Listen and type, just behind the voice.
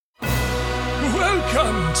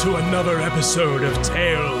Welcome to another episode of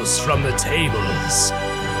Tales from the Tables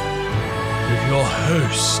with your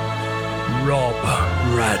host, Rob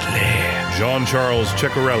Bradley, John Charles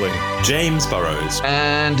Ciccarelli, James Burrows,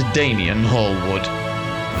 and Damien Hallwood.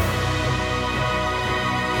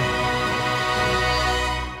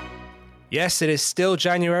 Yes, it is still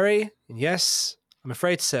January, and yes, I'm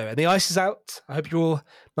afraid so. And the ice is out. I hope you're all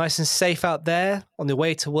nice and safe out there on the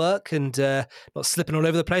way to work and not slipping all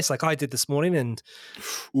over the place like I did this morning and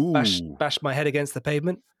bashed my head against the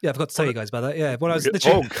pavement. Yeah, I forgot to tell you guys about that. Yeah, when I was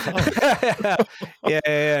literally...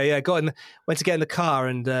 yeah. Went to get in the car,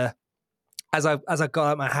 and as I got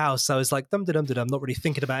out of my house, I was like, dum-da-dum-da-dum, not really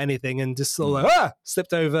thinking about anything, and just sort of like,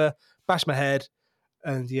 slipped over, bashed my head,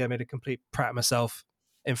 and made a complete prat of myself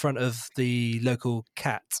in front of the local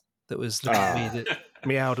cat that was looking at me, that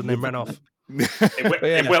meowed and then ran off.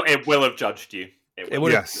 It will have judged you. It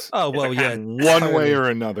would have. Yes. Oh, well, yeah. One way or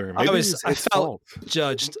another. Maybe I felt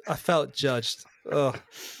judged. Oh,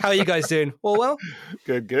 how are you guys doing? All well?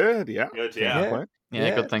 Good. Yeah. Good, Yeah,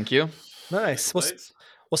 good, thank you. Nice.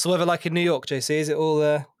 What's the weather like in New York, JC? Is it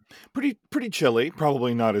all... Pretty chilly.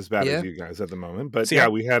 Probably not as bad as you guys at the moment. But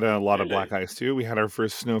we had a lot of black ice too. We had our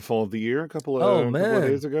first snowfall of the year a couple of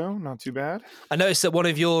days ago. Not too bad. I noticed that one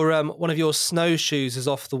of your snowshoes is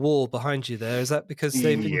off the wall behind you there. Is that because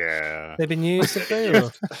they've been used?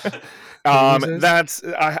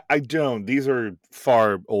 I don't. These are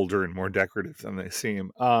far older and more decorative than they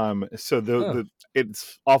seem. So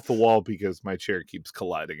it's off the wall because my chair keeps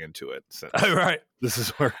colliding into it. So right. This is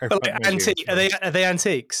where I are they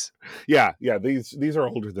antiques? Yeah. These are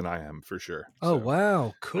older than I am for sure. Oh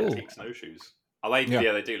wow, cool. Antique snowshoes. They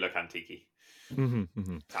do look antique-y.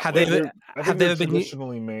 Mm-hmm. Have they ever been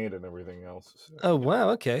traditionally made and everything else? So. Oh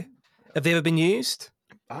wow, okay. Have they ever been used?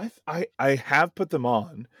 I have put them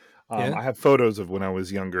on. I have photos of when I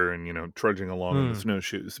was younger and trudging along in the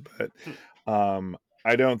snowshoes, but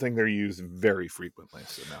I don't think they're used very frequently.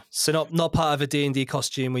 So no. So not part of a D&D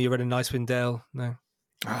costume where you're in a Icewind Dale, no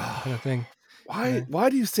kind of thing. Why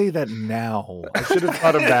do you say that now? I should have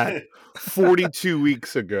thought of that 42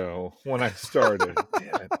 weeks ago when I started.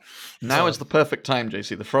 Damn it. Now is the perfect time,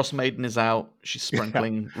 JC. The Frost Maiden is out. She's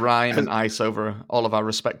sprinkling rime and ice over all of our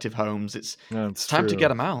respective homes. It's time to get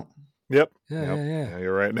them out. Yep. Yeah.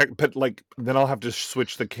 You're right. But then I'll have to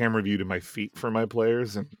switch the camera view to my feet for my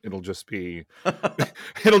players, and it'll just be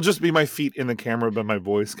my feet in the camera, but my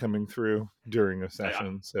voice coming through during a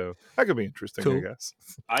session. So that could be interesting, I guess.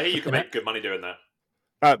 I hear you can make good money doing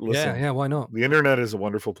that. Listen, yeah. Why not? The internet is a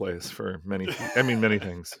wonderful place for many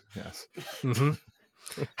things. Yes. Mm-hmm.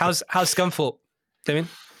 How's Scunthorpe, Damien?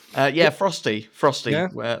 Frosty. Yeah.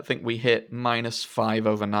 I think we hit -5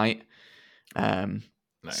 overnight.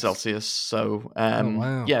 Nice. Celsius, so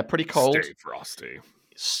wow. pretty cold.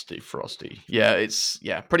 Stay frosty. Yeah, it's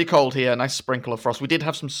pretty cold here. Nice sprinkle of frost. We did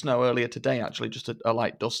have some snow earlier today, actually, just a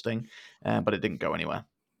light dusting, but it didn't go anywhere.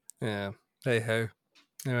 Yeah, hey ho.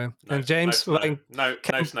 Anyway, No, and James, no snow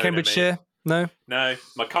Cambridgeshire, no,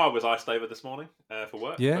 my car was iced over this morning for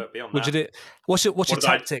work. Yeah, but beyond what'd you do? What's your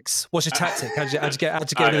tactics? What's your tactic? How'd you get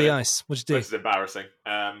rid of the ice? What'd you do? This is embarrassing.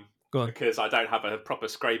 Go on. Because I don't have a proper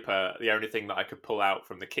scraper. The only thing that I could pull out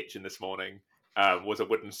from the kitchen this morning was a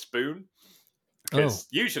wooden spoon. Because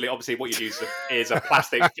usually, obviously, what you use is a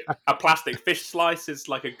plastic fish slice is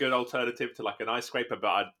like a good alternative to like an ice scraper.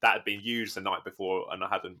 But that had been used the night before, and I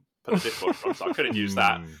hadn't put the dishwasher on, so I couldn't use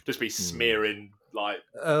that. Just be smearing like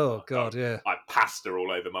pasta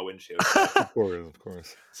all over my windshield. Of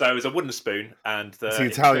course. So it was a wooden spoon, and it's the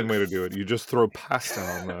Italian way to do it. You just throw pasta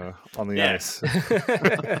on the ice.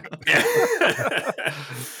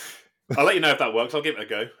 I'll let you know if that works. I'll give it a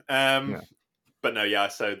go. But no,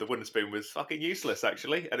 so the wooden spoon was fucking useless,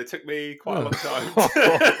 actually, and it took me quite a long time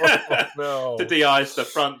to de-ice the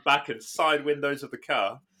front, back, and side windows of the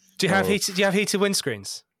car. Do you have heated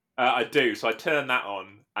windscreens? I do. So I turned that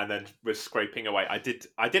on and then was scraping away. I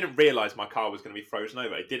didn't realise my car was going to be frozen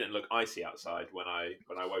over. It didn't look icy outside when I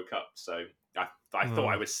woke up, so I thought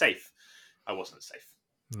I was safe. I wasn't safe.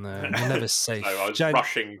 No, you're never safe. So I was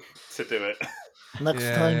rushing to do it. Next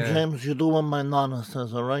time, James, you do what my nana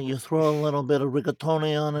says, all right? You throw a little bit of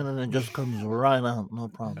rigatoni on it and it just comes right out, no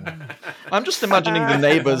problem. I'm just imagining the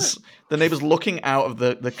neighbors looking out of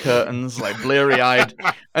the curtains, like bleary-eyed,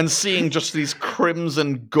 and seeing just these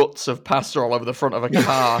crimson guts of pasta all over the front of a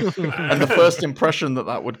car, and the first impression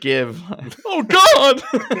that would give, oh God!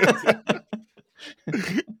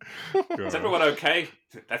 Is everyone okay?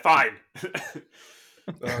 They're fine.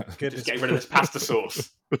 Just getting rid of this pasta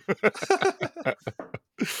sauce.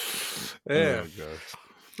 Yeah.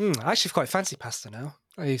 I actually quite fancy pasta now.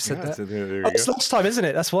 Oh, you said that. So there Oh, you it's go. lunchtime, isn't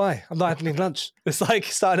it? That's why I'm not having lunch. It's like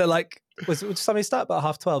starting at like was something start about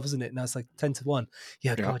 12:30, isn't it? Now it's like 10 to 1.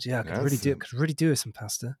 Yeah, Yeah. God, yeah, I could Yeah, really it's, do. Could really do with some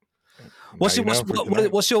pasta. now What's you your know for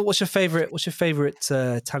tonight. what's your favorite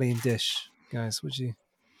Italian dish, guys? Would you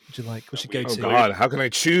like? What's your We- go Oh to? God, how can I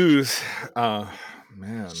choose?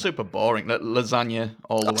 Man. Super boring. Lasagna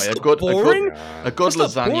all the That's way. A not good, boring. Yeah, a good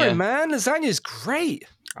That's not boring, lasagna. man. Lasagna is great.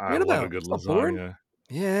 I What love a about? good It's not boring. lasagna.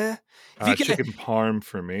 Yeah. If you get Chicken parm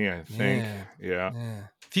for me, I think. yeah, Yeah. yeah.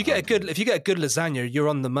 If you get a good lasagna, you're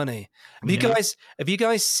on the money. Mhm. Have you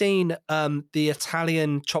guys seen the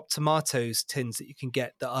Italian chopped tomatoes tins that you can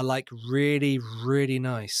get that are like really, really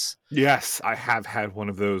nice? Yes, I have had one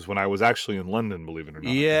of those when I was actually in London, believe it or not.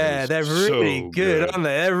 And it Yeah, was they're really so good, aren't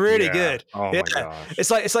they? They're really Yeah. good. Oh Yeah. my gosh.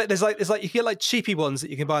 It's like you get like cheapy ones that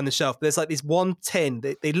you can buy on the shelf. But there's like these one tin.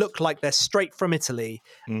 They look like they're straight from Italy.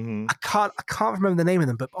 Hmm. I can't remember the name of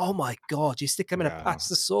them, but oh my God, you stick them in a Yeah.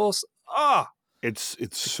 pasta sauce. Ah, It's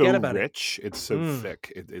forget so about it. rich. It's so Mm.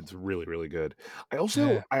 thick. It's really really good. I Yeah.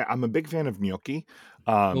 also I'm a big fan of gnocchi.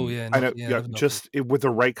 Oh yeah, I know gnocchi. Yeah, I yeah, love gnocchi. just with the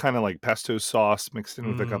right kind of like pesto sauce mixed in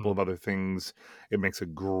with a couple Mm. of other things, it makes a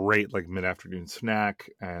great like mid afternoon snack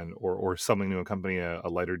and or something to accompany a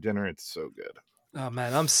lighter dinner. It's so good. Oh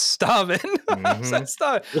man, I'm starving. I'm so Hmm.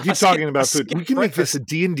 starving. We'll I keep skip- talking I about food. We skip can make this breakfast. a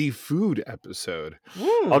D&D food episode.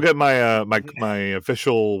 Mm. I'll get my my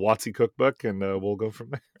official Watsy cookbook and we'll go from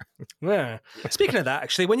there. Yeah. Speaking of that,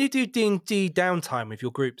 actually, when you do D&D downtime with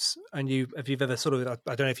your groups, and you've ever sort of,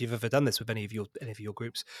 I don't know if you've ever done this with any of your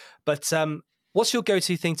groups, but what's your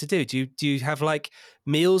go-to thing to do? Do you have like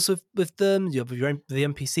meals with them? Do you have your own, the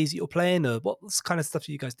NPCs that you're playing, or what kind of stuff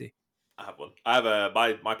do you guys do? I have one. I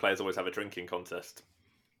have my players always have a drinking contest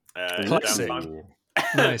in Classic. downtime. Ooh.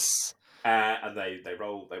 Nice. And they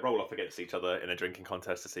roll off against each other in a drinking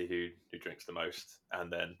contest to see who drinks the most,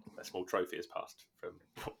 and then a small trophy is passed from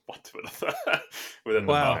one to another within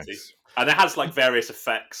the Wow. party. Nice. And it has like various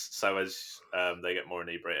effects. So as they get more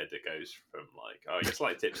inebriated, it goes from like, oh, you're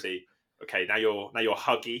slightly tipsy. Okay, now you're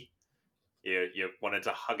huggy. You wanted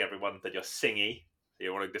to hug everyone. Then you're singy.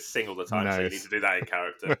 You want to just sing all the time. So you need Nice. to do that in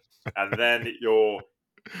character. And then you're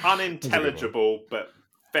unintelligible but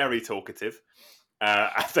very talkative.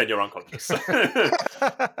 Then you're unconscious.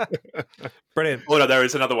 Brilliant. Oh no, there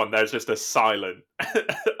is another one. There's just a silent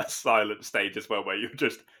stage as well, where you're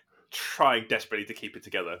just trying desperately to keep it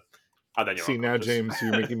together, and then you're See now, unconscious. James,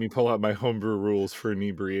 you're making me pull out my homebrew rules for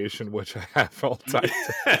inebriation, which I have all typed.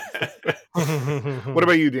 What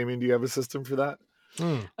about you, Damien? Do you have a system for that?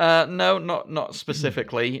 No, not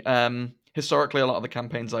specifically. Historically, a lot of the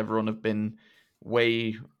campaigns I've run have been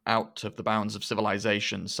way out of the bounds of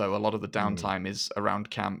civilization, so a lot of the downtime is around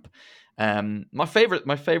camp. My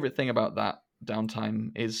favorite thing about that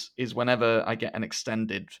downtime is whenever I get an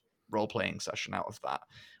extended role playing session out of that,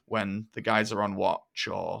 when the guys are on watch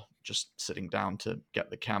or just sitting down to get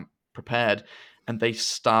the camp prepared, and they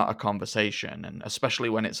start a conversation, and especially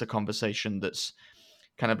when it's a conversation that's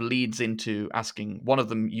kind of leads into asking one of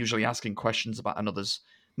them usually asking questions about another's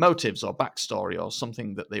motives or backstory or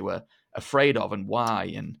something that they were afraid of and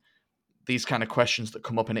why, and these kind of questions that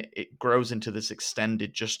come up, and it grows into this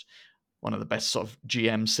extended, just one of the best sort of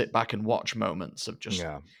GM sit back and watch moments of just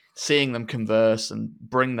Yeah. seeing them converse and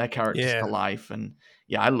bring their characters Yeah. to life. And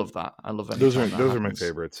yeah, I love that. I love Those are anytime that those are my happens.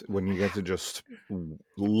 favorites. When you get to just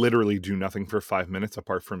literally do nothing for 5 minutes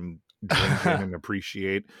apart from drink in and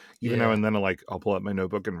appreciate. Even now Yeah. and then, I'll pull out my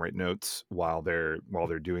notebook and write notes while they're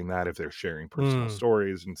doing that, if they're sharing personal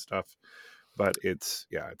stories and stuff. But it's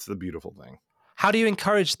the beautiful thing. How do you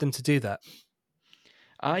encourage them to do that?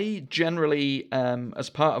 I generally, as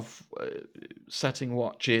part of setting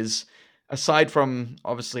watches, aside from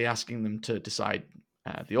obviously asking them to decide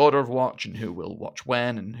the order of watch and who will watch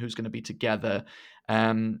when and who's going to be together,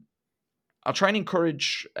 I'll try and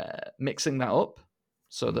encourage mixing that up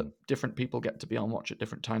so that different people get to be on watch at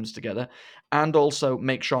different times together, and also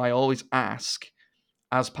make sure I always ask,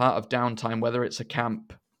 as part of downtime, whether it's a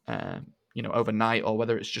camp, overnight, or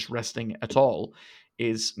whether it's just resting at all,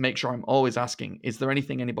 is make sure I'm always asking, is there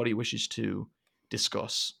anything anybody wishes to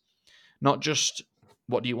discuss? Not just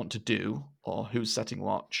what do you want to do or who's setting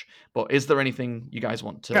watch, but is there anything you guys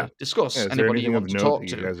want to discuss? Yeah, is there Anybody you anything of want to note talk that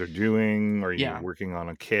you to? guys are doing? Are you Yeah. working on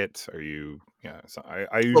a kit? Are you? Yeah, so I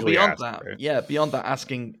But usually beyond ask. that, Right? beyond that,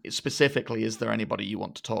 asking specifically, is there anybody you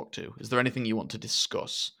want to talk to? Is there anything you want to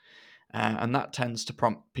discuss? And that tends to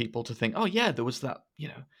prompt people to think, oh yeah, there was that,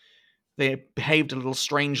 they behaved a little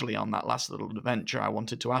strangely on that last little adventure. I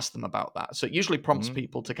wanted to ask them about that. So it usually prompts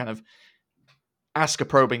people to kind of ask a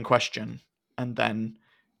probing question, and then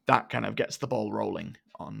that kind of gets the ball rolling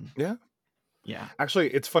on Yeah. Yeah. Actually,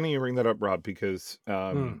 it's funny you bring that up, Rob, because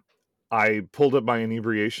Hmm. I pulled up my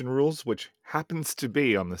inebriation rules, which happens to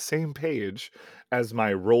be on the same page as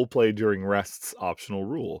my roleplay during rests optional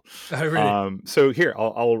rule. Oh, really? So here,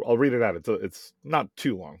 I'll read it out. It's not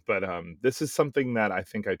too long, but this is something that I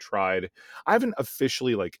think I tried. I haven't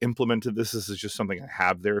officially like implemented this. This is just something I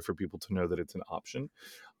have there for people to know that it's an option.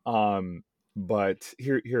 Um, but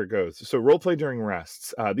here it goes. So roleplay during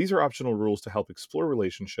rests. These are optional rules to help explore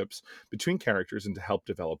relationships between characters and to help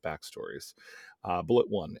develop backstories. Bullet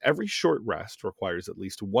 1. Every short rest requires at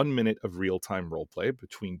least 1 minute of real-time roleplay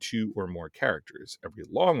between 2 or more characters. Every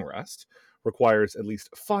long rest requires at least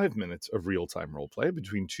 5 minutes of real-time roleplay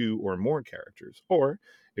between 2 or more characters. Or,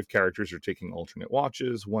 if characters are taking alternate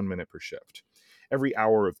watches, 1 minute per shift. Every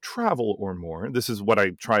hour of travel or more. This is what I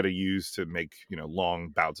try to use to make long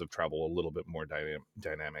bouts of travel a little bit more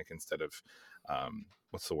dynamic instead of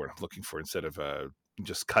what's the word I'm looking for? Instead of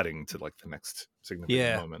just cutting to like the next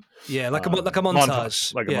significant moment. Yeah, like a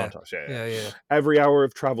montage. Like a montage. Yeah. Yeah. Every hour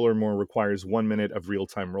of travel or more requires 1 minute of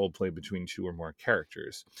real-time roleplay between 2 or more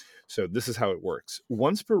characters. So this is how it works.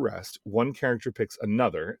 Once per rest, one character picks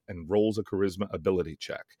another and rolls a charisma ability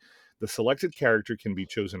check. The selected character can be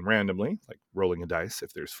chosen randomly, like rolling a dice.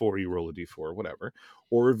 If there's 4, you roll a d4, whatever,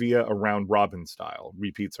 or via a round robin style.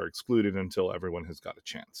 Repeats are excluded until everyone has got a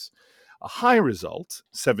chance. A high result,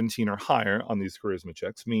 17 or higher on these charisma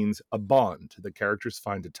checks, means a bond. The characters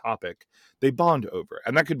find a topic they bond over.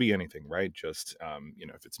 And that could be anything, right? Just,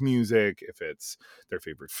 if it's music, if it's their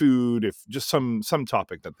favorite food, if just some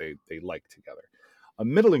topic that they like together. A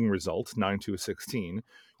middling result, 9 to a 16,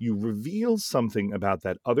 you reveal something about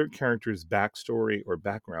that other character's backstory or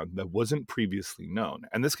background that wasn't previously known.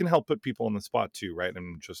 And this can help put people on the spot too, right?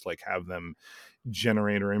 And just like have them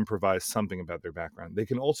generate or improvise something about their background. They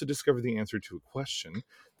can also discover the answer to a question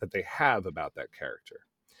that they have about that character.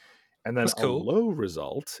 And then That's a cool. low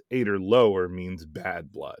result, 8 or lower, means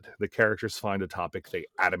bad blood. The characters find a topic they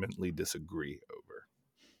adamantly disagree over.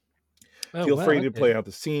 Oh, Feel wow, free to okay. play out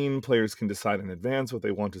the scene. Players can decide in advance what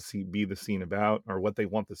they want to be the scene about, or what they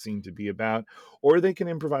want the scene to be about, or they can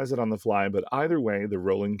improvise it on the fly. But either way, the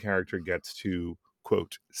rolling character gets to,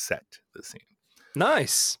 quote, set the scene.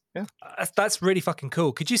 Nice. Yeah. That's really fucking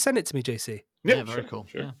cool. Could you send it to me, JC? Yeah, very cool.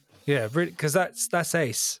 Sure. Yeah. Yeah, really, because that's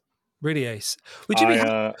ace. Really ace. Would you be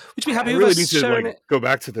I happy with really us need to sharing like it? go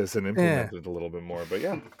back to this and implement it a little bit more. But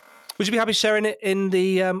yeah. Would you be happy sharing it in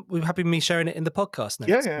the? We're happy with me sharing it in the podcast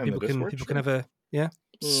notes. Yeah, in the Discord, People sure. can have a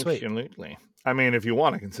sweet. Absolutely. I mean, if you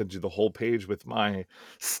want, I can send you the whole page with my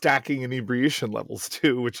stacking inebriation levels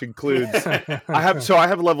too, which includes I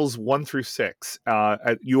have levels 1 through 6.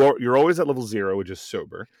 You're always at level 0, which is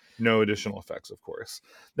sober, no additional effects, of course.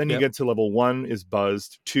 Then you get to level 1 is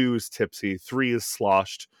buzzed, 2 is tipsy, 3 is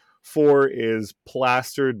sloshed, 4 is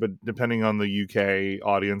plastered, but depending on the UK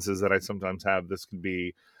audiences that I sometimes have, this could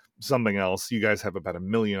be something else. You guys have about a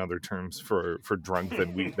million other terms for drunk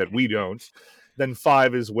that we don't. Then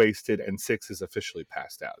 5 is wasted and 6 is officially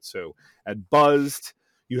passed out. So at buzzed,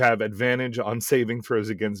 you have advantage on saving throws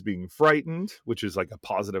against being frightened, which is like a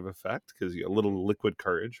positive effect because you have a little liquid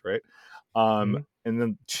courage, right? And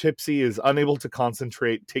then tipsy is unable to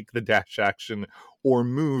concentrate, take the dash action, or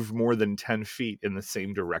move more than 10 feet in the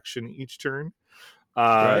same direction each turn.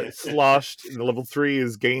 Right. Sloshed in level 3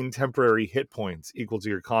 is gain temporary hit points equal to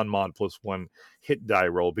your con mod plus 1 hit die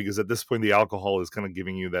roll, because at this point the alcohol is kind of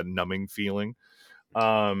giving you that numbing feeling.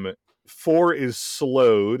 4 is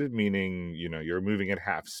slowed, meaning you're moving at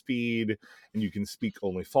half speed and you can speak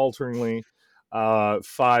only falteringly. 5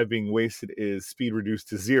 being wasted is speed reduced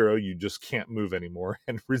to 0, you just can't move anymore,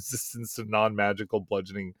 and resistance to non-magical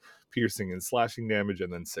bludgeoning, piercing, and slashing damage.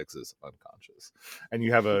 And then 6 is unconscious, and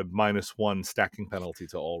you have a -1 stacking penalty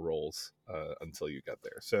to all rolls until you get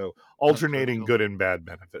there. So alternating cool. good and bad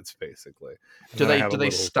benefits, basically. And Do then I have a they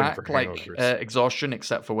little thing for stack like hangovers. exhaustion,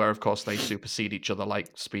 except for where, of course, they supersede each other,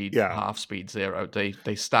 like speed half, speed 0.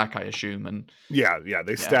 They stack, I assume, and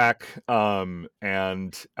they stack.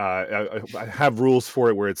 And I have rules for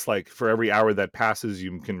it where it's like for every hour that passes,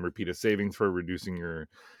 you can repeat a saving throw, reducing your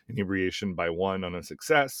inebriation by 1 on a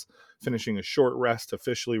success. Finishing a short rest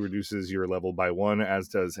officially reduces your level by 1, as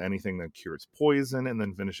does anything that cures poison. And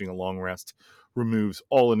then finishing a long rest removes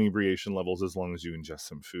all inebriation levels as long as you ingest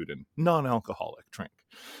some food and non-alcoholic drink.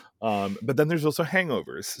 But then there's also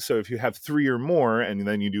hangovers. So if you have 3 or more and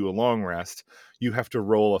then you do a long rest, you have to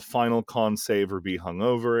roll a final con save or be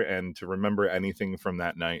hungover. And to remember anything from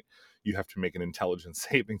that night, you have to make an intelligence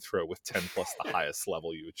saving throw with 10 plus the highest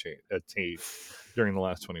level you attained during the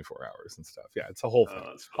last 24 hours and stuff. Yeah, it's a whole thing.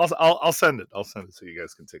 That's fun. I'll send it. I'll send it so you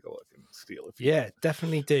guys can take a look and steal if you Yeah, want.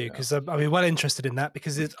 definitely do, because I'm well interested in that,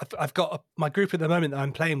 because I've got my group at the moment that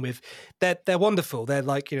I'm playing with. They're wonderful. They're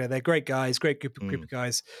like, they're great guys, great group of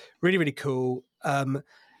guys, really, really cool.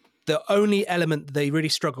 The only element that they really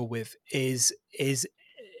struggle with is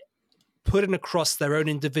putting across their own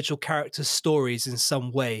individual characters' stories in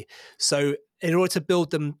some way. So in order to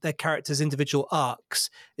build their characters' individual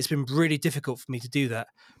arcs, it's been really difficult for me to do that,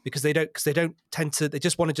 because they don't tend to, they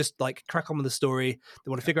just want to just like crack on with the story. They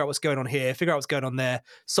want to figure out what's going on here, figure out what's going on there,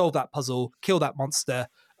 solve that puzzle, kill that monster.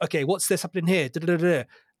 Okay, what's this happening here? Da-da-da-da.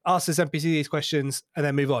 Ask this NPC these questions and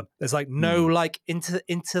then move on. There's like no like into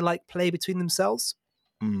like play between themselves.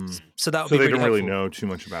 So that would So be they really don't really helpful. know too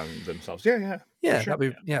much about themselves. Yeah. Yeah, for sure.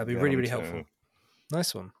 that'd be really, really helpful.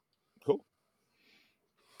 Nice one. Cool.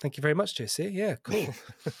 Thank you very much, JC. Yeah, cool.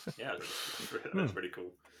 Yeah, that's pretty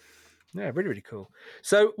cool. Yeah, really, really cool.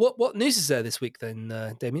 So, what news is there this week then,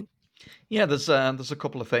 Damien? Yeah, there's a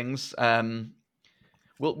couple of things.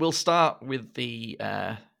 We'll start with the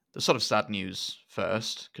sort of sad news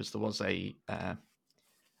first, because there was a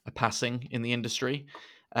passing in the industry.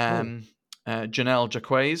 Janelle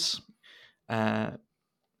Jacquez.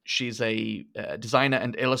 She's a designer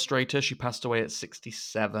and illustrator. She passed away at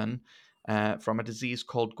 67 from a disease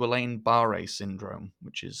called Guillain-Barré syndrome,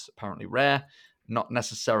 which is apparently rare, not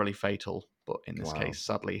necessarily fatal, but in this case,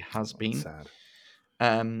 sadly, has been. Sad.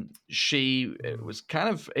 She was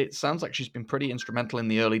it sounds like she's been pretty instrumental in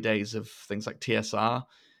the early days of things like TSR.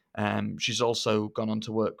 She's also gone on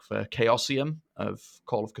to work for Chaosium of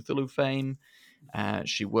Call of Cthulhu fame.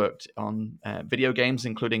 She worked on video games,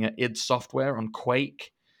 including at id Software on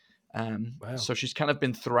Quake. So she's kind of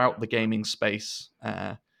been throughout the gaming space.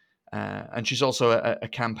 And she's also a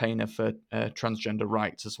campaigner for transgender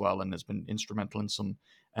rights as well, and has been instrumental in some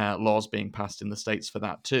laws being passed in the States for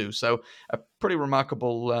that too. So a pretty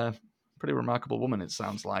remarkable woman, it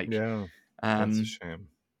sounds like. Yeah, that's a shame.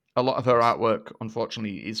 A lot of her artwork,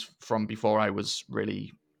 unfortunately, is from before I was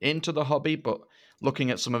really into the hobby, but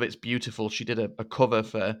looking at some of it's beautiful. She did a cover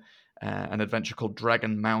for an adventure called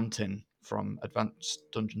Dragon Mountain from Advanced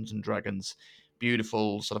Dungeons and Dragons.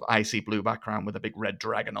 Beautiful sort of icy blue background with a big red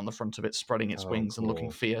dragon on the front of it, spreading its wings and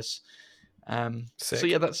looking fierce. So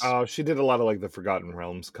yeah, that's. Oh, she did a lot of like the Forgotten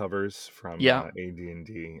Realms covers from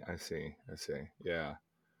AD&D. I see. Yeah,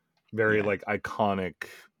 very like iconic,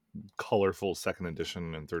 colorful second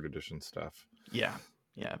edition and third edition stuff. Yeah,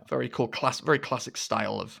 very cool, very classic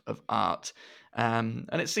style of art. And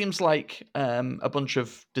it seems like a bunch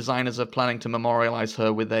of designers are planning to memorialize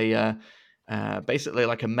her with a basically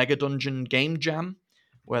like a mega dungeon game jam,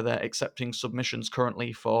 where they're accepting submissions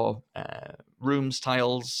currently for rooms,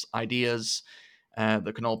 tiles, ideas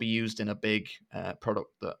that can all be used in a big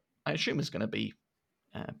product that I assume is going to be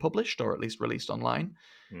published or at least released online.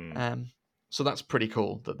 So that's pretty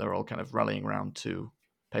cool that they're all kind of rallying around to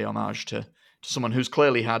pay homage to someone who's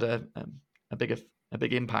clearly had a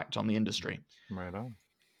big impact on the industry. Right on.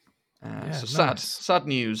 So nice. Sad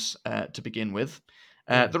news to begin with.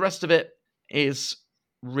 The rest of it is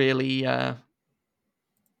really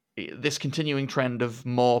this continuing trend of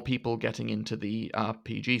more people getting into the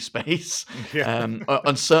RPG space.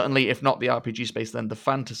 And certainly, if not the RPG space, then the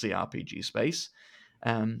fantasy RPG space.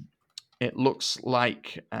 It looks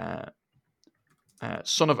like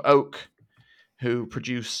Son of Oak, who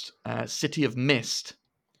produced City of Mist,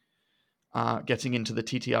 getting into the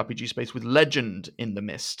TTRPG space with Legend in the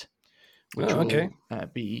Mist, which will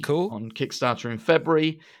be on Kickstarter in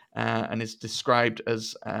February, and is described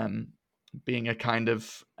as being a kind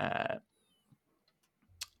of an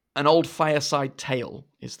old fireside tale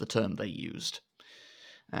is the term they used.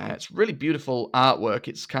 It's really beautiful artwork.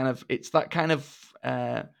 It's that kind of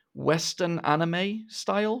Western anime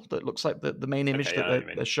style that looks like the main image that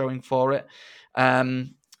they're showing for it.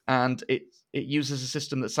 And it uses a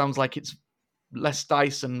system that sounds like it's less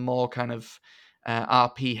dice and more kind of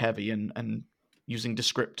RP heavy and using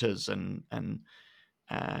descriptors and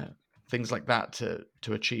things like that to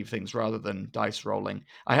achieve things rather than dice rolling.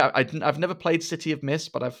 I've never played City of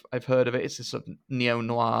Mist, but I've heard of it. It's this sort of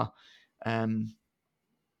neo-noir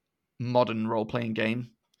modern role-playing game.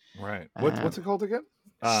 Right. What's it called again?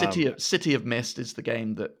 City of Mist is the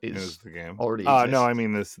game that is the game already exists. No, I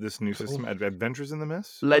mean this new system, Adventures in the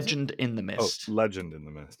Mist? Legend in the Mist. Oh, Legend in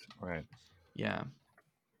the Mist. Right. Yeah.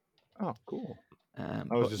 Oh, cool. I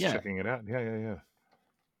was just checking it out. Yeah.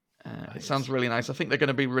 Nice. It sounds really nice. I think they're going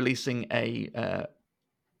to be releasing a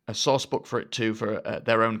source book for it too, for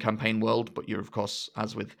their own campaign world. But you're, of course,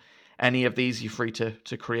 as with any of these, you're free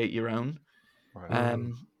to create your own. Right.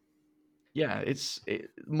 Yeah,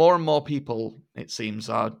 more and more people, it seems,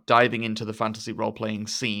 are diving into the fantasy role-playing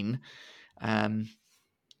scene,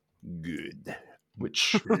 Good.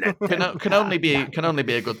 which can only be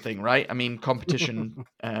a good thing, right? I mean, competition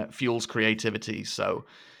fuels creativity, so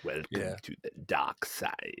Welcome to the dark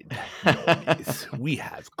side, normies. We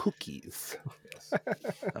have cookies. Yes.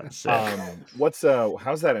 that's it.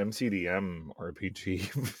 How's that MCDM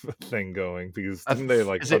RPG thing going? Because didn't they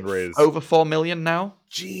like Is it fundraise over 4 million now?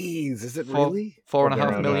 Jeez, is it Four- really? 4.5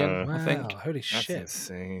 They're million, on, I think. Wow, holy that's shit.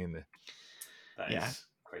 insane. That Yeah, is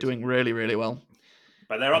crazy. doing really, really well.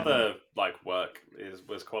 But their other work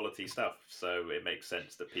was quality stuff, so it makes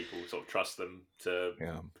sense that people sort of trust them to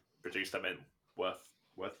produce something worth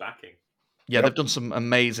backing. Yeah, Yep. they've done some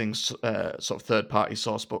amazing sort of third-party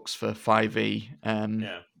source books for 5e.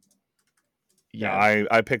 Yeah,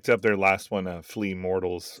 I picked up their last one, Flea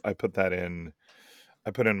Mortals. I put in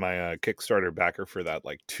my Kickstarter backer for that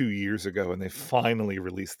like 2 years ago, and they finally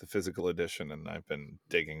released the physical edition, and I've been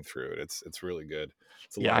digging through it. It's really good.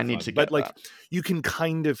 It's a lot I of need fun. to But get like that. you can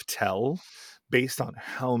kind of tell based on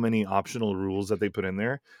how many optional rules that they put in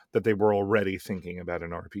there that they were already thinking about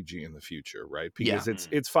an RPG in the future, right? Because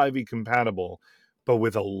it's 5e compatible, but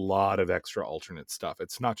with a lot of extra alternate stuff.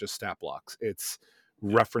 It's not just stat blocks. It's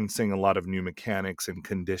referencing a lot of new mechanics and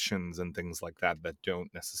conditions and things like that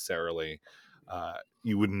don't necessarily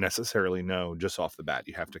you wouldn't necessarily know just off the bat.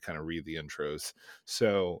 You have to kind of read the intros.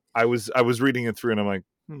 So I was reading it through, and I'm like,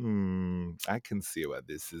 I can see where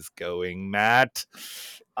this is going, Matt.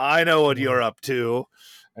 I know what you're up to.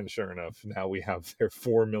 And sure enough, now we have their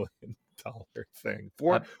 $4 million thing.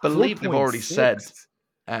 I believe they've already 4.6.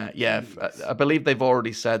 said. I believe they've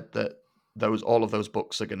already said that all of those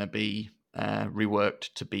books are going to be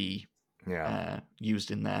reworked to be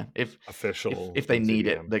used in there. If they need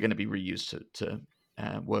it, they're going to be reused to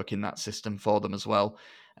work in that system for them as well.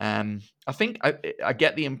 I think I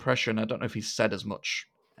get the impression, I don't know if he's said as much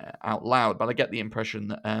out loud, but I get the impression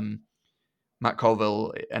that Matt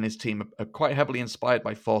Colville and his team are quite heavily inspired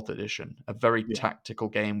by 4th edition, a very tactical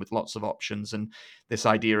game with lots of options, and this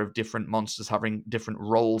idea of different monsters having different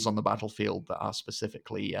roles on the battlefield that are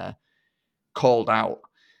specifically called out.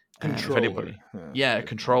 Controller.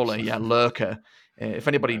 Controller, lurker. If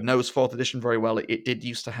anybody knows 4th edition very well, it did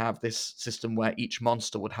used to have this system where each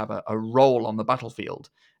monster would have a role on the battlefield,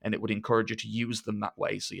 and it would encourage you to use them that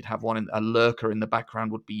way. So you'd have a lurker in the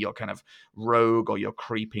background would be your kind of rogue or your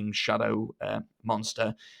creeping shadow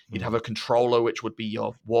monster. You'd have a controller, which would be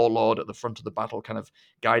your warlord at the front of the battle, kind of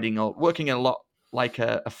guiding or working a lot like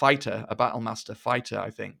a fighter, a battle master fighter,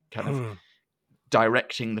 I think, kind of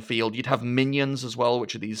directing the field. You'd have minions as well,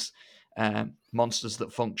 which are these monsters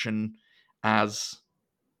that function as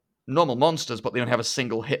normal monsters, but they only have a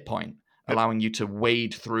single hit point, allowing you to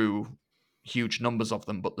wade through huge numbers of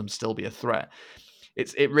them, but them still be a threat.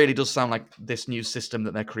 It really does sound like this new system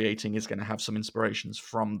that they're creating is going to have some inspirations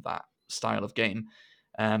from that style of game.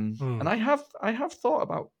 And I have thought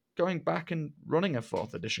about going back and running a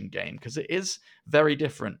 4th edition game because it is very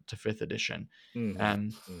different to 5th edition.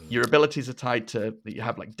 Your abilities are tied to, you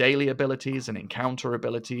have like daily abilities and encounter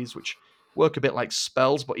abilities, which work a bit like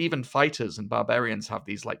spells, but even fighters and barbarians have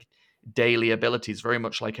these like daily abilities, very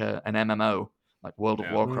much like an MMO, like World of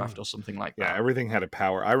Warcraft or something like that. Yeah, everything had a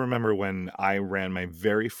power. I remember when I ran my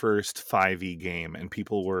very first 5e game and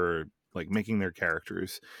people were like making their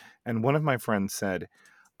characters, and one of my friends said,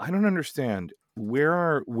 I don't understand,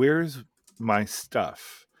 where's my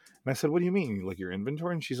stuff? And I said, what do you mean, like your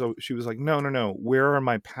inventory? And she was like, no, where are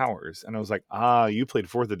my powers? And I was like, you played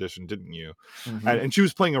 4th edition, didn't you? And she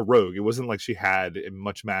was playing a rogue. It wasn't like she had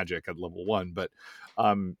much magic at level 1, but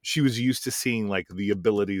she was used to seeing like the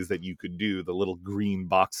abilities that you could do, the little green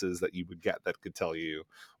boxes that you would get that could tell you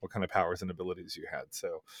what kind of powers and abilities you had.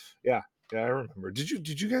 So yeah, I remember.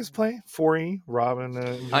 Did you guys play 4E, Robin?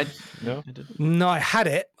 No? No, I had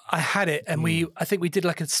it, and I think we did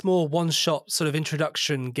like a small one-shot sort of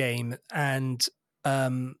introduction game, and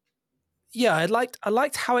I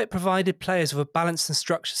liked how it provided players with a balanced and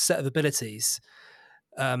structured set of abilities,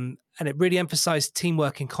 and it really emphasized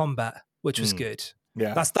teamwork in combat, which was good.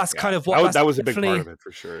 Yeah, that's kind of what that was a big part of it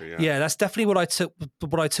for sure. Yeah, that's definitely what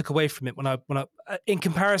I took away from it when I in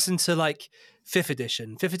comparison to like 5th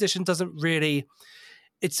edition. 5th edition doesn't really.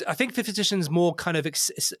 I think 5th edition is more kind of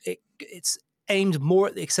it's aimed more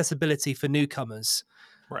at the accessibility for newcomers.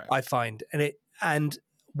 Right. I find, and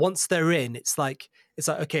once they're in, it's like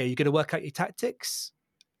okay, you're going to work out your tactics,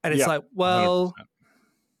 and it's like, well,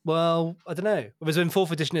 I don't know. Whereas in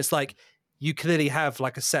 4th edition, it's like you clearly have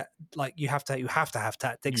like a set, like you have to have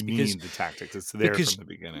tactics You because need the tactics. It's there because- from the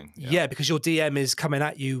beginning. yeah, because your DM is coming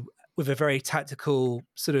at you with a very tactical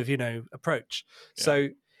sort of approach. Yeah. So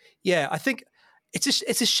yeah, I think it's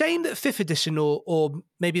a shame that 5th edition or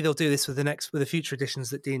maybe they'll do this with the future editions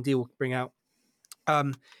that D&D will bring out.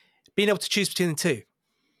 Being able to choose between the two,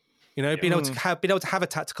 being able to have a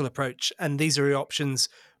tactical approach, and these are your options.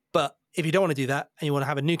 But if you don't want to do that and you want to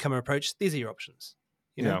have a newcomer approach, these are your options.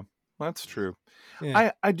 Yeah, that's true.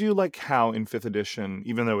 Yeah. I do like how in 5th edition,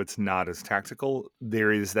 even though it's not as tactical,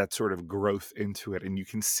 there is that sort of growth into it, and you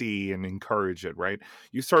can see and encourage it, right?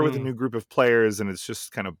 You start with a new group of players, and it's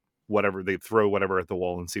just kind of whatever, they throw whatever at the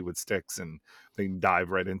wall and see what sticks, and they dive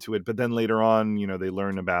right into it. But then later on, they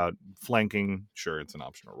learn about flanking. Sure, it's an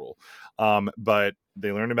optional rule, but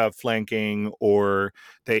they learn about flanking, or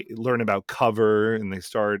they learn about cover, and they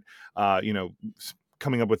start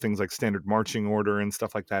coming up with things like standard marching order and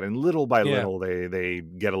stuff like that, and little by little they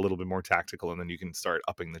get a little bit more tactical, and then you can start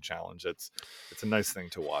upping the challenge. It's a nice thing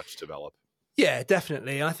to watch develop. Yeah,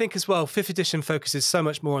 definitely. And I think as well, 5th edition focuses so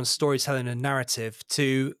much more on storytelling and narrative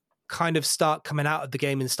to kind of start coming out of the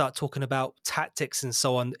game and start talking about tactics and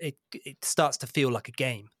so on. It starts to feel like a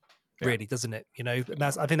game, really, doesn't it? And I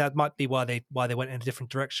think that might be why they went in a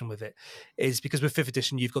different direction with it, is because with 5th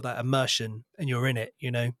edition you've got that immersion and you're in it.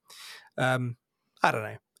 I don't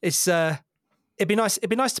know. It's it'd be nice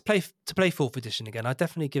to play 4th edition again. I'd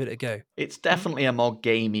definitely give it a go. It's definitely a more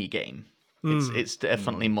gamey game. It's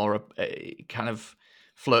definitely more kind of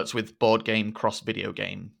flirts with board game cross video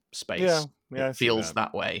game space. Yeah, it feels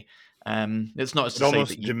that way. It's not as to it say almost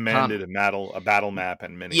that you demanded can't... a battle map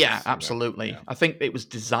and minis. Yeah, absolutely. I think it was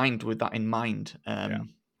designed with that in mind.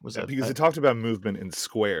 Because it talked about movement in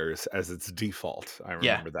squares as its default. I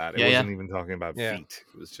remember that. It wasn't even talking about feet.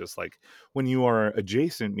 It was just like when you are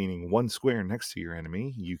adjacent, meaning one square next to your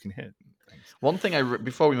enemy, you can hit. One thing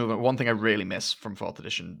before we move on, one thing I really miss from 4th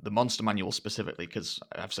edition, the monster manual specifically, because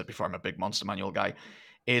I've said before I'm a big monster manual guy,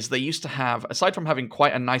 is they used to have, aside from having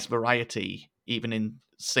quite a nice variety, even in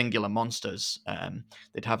singular monsters,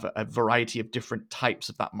 they'd have a variety of different types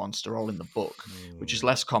of that monster all in the book, which is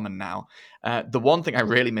less common now. The one thing I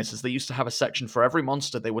really miss is they used to have a section for every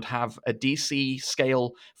monster. They would have a DC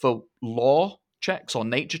scale for lore checks or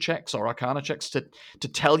nature checks or arcana checks to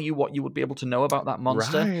tell you what you would be able to know about that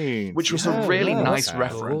monster, which was a really nice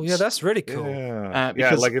reference. Cool. Yeah, that's really cool.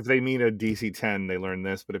 Because like if they meet a DC 10, they learn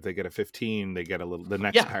this, but if they get a 15, they get the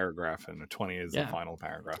next paragraph, and a 20 is the final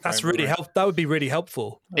paragraph. That's really helpful. That would be really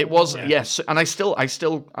helpful. It was, yes, and I still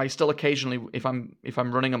occasionally, if I'm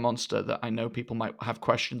running a monster that I know people might have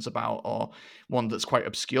questions about, or one that's quite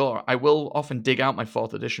obscure, I will often dig out my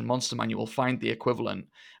 4th edition monster manual, find the equivalent,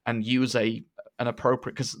 and use an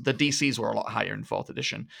appropriate, because the DCs were a lot higher in 4th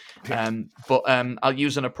edition, but I'll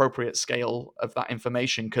use an appropriate scale of that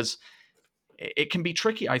information, because it can be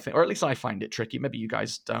tricky, I think, or at least I find it tricky. Maybe you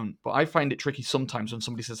guys don't, but I find it tricky sometimes when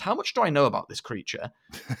somebody says, how much do I know about this creature?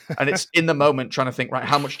 And it's in the moment trying to think, right,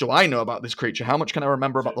 how much do I know about this creature? How much can I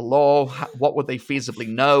remember about the lore? What would they feasibly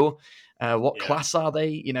know? What class are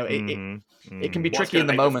they? It can be tricky in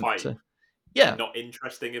the moment. Not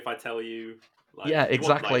interesting if I tell you.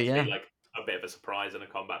 Exactly. To be like a bit of a surprise in a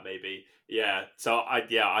combat, maybe. Yeah. So I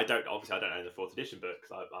don't own the 4th edition book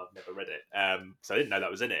because I've never read it. So I didn't know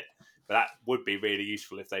that was in it. But that would be really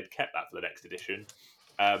useful if they'd kept that for the next edition,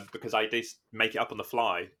 because I just make it up on the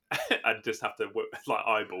fly and just have to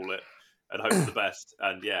eyeball it and hope for the best.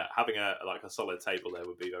 And having a solid table there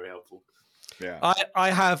would be very helpful. Yeah, I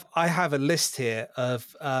have a list here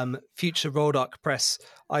of future Roll Dark Press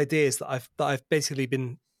ideas that I've basically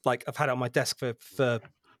been I've had it on my desk for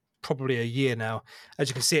probably a year now. As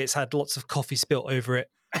you can see, it's had lots of coffee spilt over it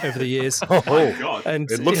over the years. Oh my God. And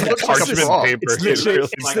it looks like parchment paper. It's literally,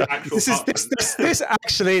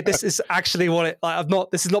 this is actually what it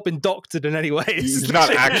this has not been doctored in any way. It's not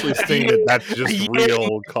actually saying that's just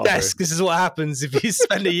real coffee. Desk. This is what happens if you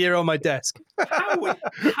spend a year on my desk.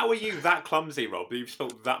 How are you that clumsy, Rob? You've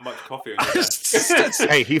spilled that much coffee on your desk.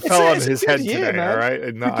 Hey, he fell on his head today, all right?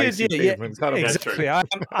 Exactly.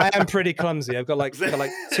 I am pretty clumsy. I've got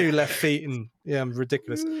 2 left feet, and I'm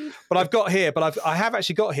ridiculous. But I have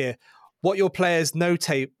actually got here what your players know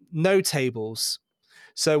tables.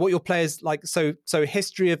 So what your players so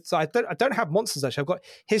history of, so I don't have monsters actually. I've got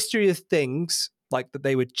history of things that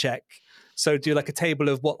they would check. So do a table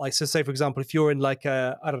of what so say for example, if you're in a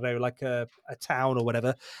town or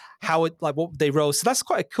whatever, how it what would they roll? So that's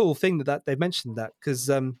quite a cool thing that they've mentioned that, because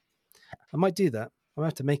I might do that. I might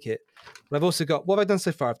have to make it. But I've also got, what have I done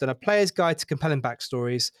so far? I've done a player's guide to compelling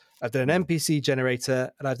backstories. I've done an NPC generator,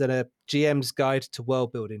 and I've done a GM's guide to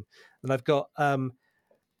world building. And I've got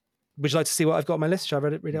Would you like to see what I've got on my list? Shall I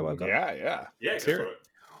read out what I've got? Yeah. Yeah, Let's go hear for it. it.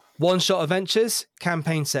 One-shot adventures,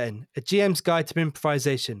 campaign setting, a GM's guide to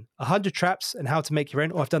improvisation, 100 traps and how to make your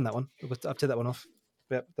own. Oh, I've done that one. I've taken that one off.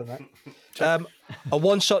 Yep, done that. A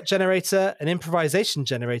one-shot generator, an improvisation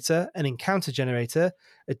generator, an encounter generator,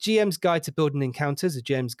 a GM's guide to building encounters, a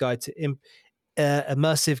GM's guide to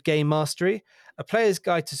immersive game mastery, a player's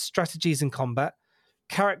guide to strategies and combat,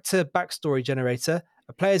 character backstory generator,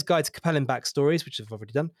 a player's guide to compelling backstories, which I've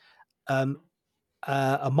already done,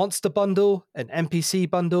 a monster bundle, an NPC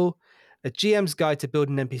bundle, a GM's guide to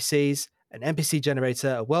building NPCs, an NPC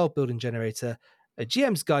generator, a world building generator, a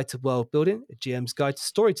GM's guide to world building, a GM's guide to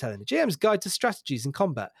storytelling, a GM's guide to strategies and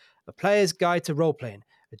combat, a player's guide to role playing,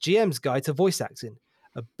 a GM's guide to voice acting,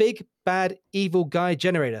 a big bad evil guy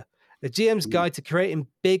generator, a GM's guide to creating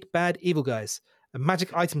big bad evil guys, a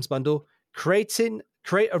magic items bundle, how to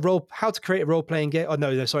create a role playing game. Oh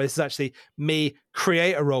no, sorry, this is actually me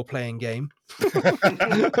create a role playing game.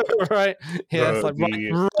 Right? Yeah, it's like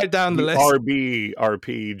right down the list.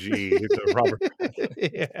 RPG, the Robert.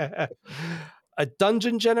 Yeah. A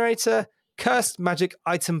dungeon generator, cursed magic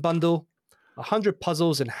item bundle, 100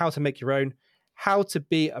 puzzles and how to make your own, how to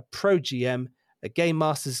be a pro GM, a game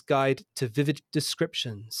master's guide to vivid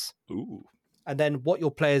descriptions. Ooh. And then what your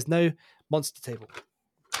players know, monster table.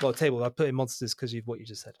 Well, table. I put in monsters because of what you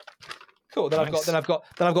just said. Cool. Then Nice. I've got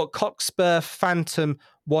Cockspur Phantom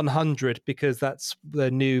 100 because that's a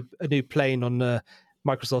new plane on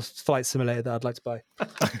Microsoft Flight Simulator that I'd like to buy.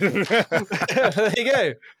 There you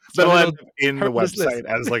go. That'll end up in the website list.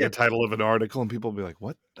 as like a title of an article, and people will be like,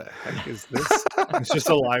 "What the heck is this?" It's just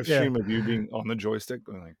a live stream of you being on the joystick,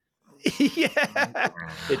 going like, Yeah.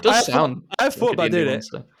 It does sound. I've thought like about an indie doing it.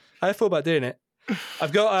 monster. I thought about doing it.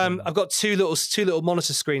 I've got two little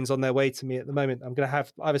monitor screens on their way to me at the moment. I'm going to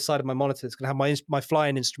have either side of my monitor. It's going to have my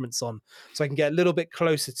flying instruments on, so I can get a little bit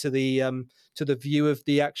closer to the view of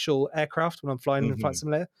the actual aircraft when I'm flying in Flight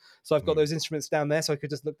Simulator. So I've got those instruments down there, so I could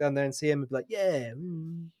just look down there and see them and be like, yeah.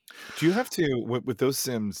 Do you have to with those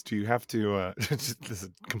sims? Do you have to? This is a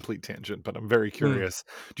complete tangent, but I'm very curious.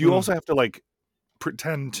 Do you also have to like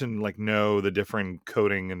pretend to like know the different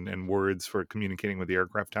coding and words for communicating with the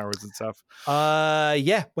aircraft towers and stuff?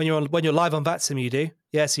 Yeah. When you're live on VATSIM, you do.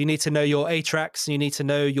 Yeah. So you need to know your ATRACs, and you need to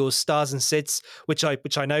know your stars and SIDS, which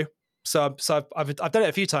I know. So I've done it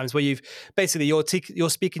a few times where you're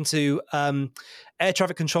speaking to air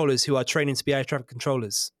traffic controllers who are training to be air traffic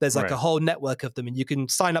controllers. There's like a whole network of them, and you can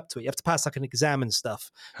sign up to it. You have to pass like an exam and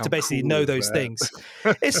stuff to basically know those things.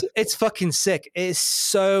 It's fucking sick. It's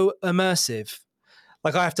so immersive.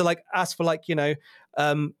 Like I have to like ask for like for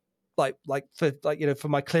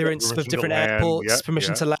my clearance for different airports,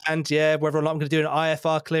 permission to land, whether or not I'm going to do an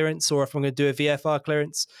IFR clearance or if I'm going to do a VFR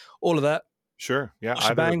clearance, all of that. Sure, yeah,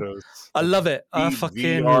 either of those. I love it. I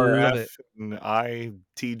fucking love it. And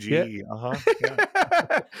ITG,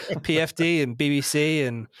 PFD and BBC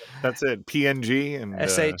and that's it. PNG and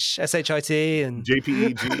SHIT and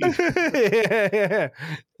JPEG.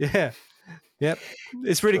 Yep.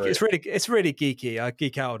 It's really geeky. I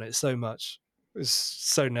geek out on it so much. It's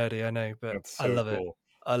so nerdy, I know, but so I love it.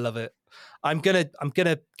 I love it. I'm gonna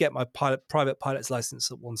get my private pilot's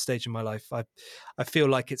license at one stage in my life. I feel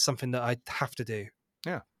like it's something that I have to do.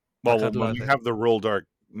 Yeah. Well, when you have the Royal Dark,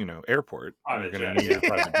 airport, you're gonna need a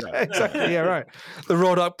private jet. Exactly. Yeah. Right. The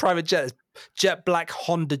Royal Dark private jet, jet black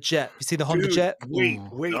Honda jet. You see the Honda jet? Wait.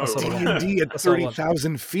 D&D at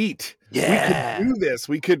 30,000 feet. Yeah. We could do this.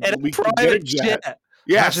 We could get a jet.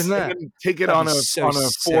 Yes, and then take it on a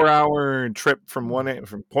 4-hour trip from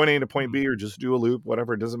point A to point B, or just do a loop,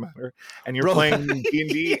 whatever, it doesn't matter. And you're playing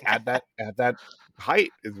D&D at that height.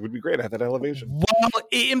 It would be great at that elevation. While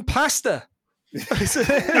eating pasta. It's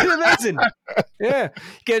amazing. Yeah,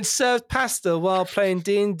 getting served pasta while playing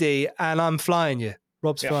D&D, and I'm flying you.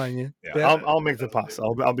 Rob's flying you. Yeah. I'll make the pasta.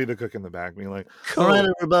 I'll be the cook in the back, being like, cool. All right,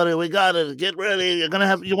 everybody, we got it. Get ready. You're gonna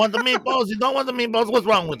have. You want the meatballs? You don't want the meatballs? What's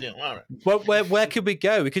wrong with you? All right. Well, where could we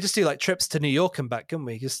go? We could just do like trips to New York and back, couldn't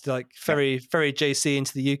we? Just like ferry JC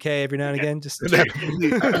into the UK every now and again. Just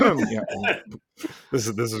This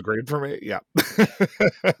is great for me. Yeah,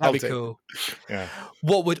 that'd be cool. Yeah.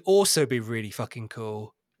 What would also be really fucking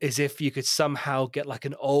cool is if you could somehow get like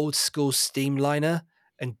an old school steamliner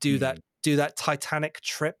and do that Titanic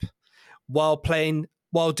trip while doing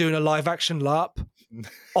a live action LARP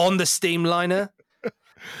on the steamliner.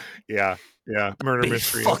 Yeah. Murder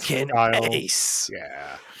mystery. Fucking ace.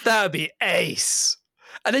 Yeah. That would be ace.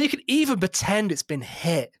 And then you could even pretend it's been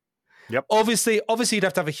hit. Yep. Obviously you'd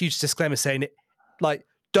have to have a huge disclaimer saying it, like,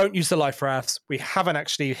 don't use the life rafts. We haven't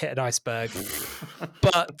actually hit an iceberg.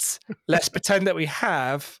 But let's pretend that we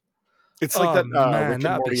have. It's like that man, Rick and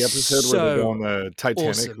that'd be Morty episode where they go on so the Titanic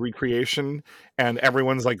awesome. recreation, and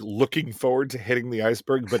everyone's like looking forward to hitting the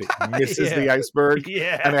iceberg, but it misses Yeah. the iceberg,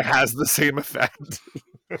 Yeah. and it has the same effect.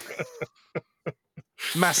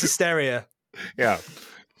 Mass hysteria. Yeah,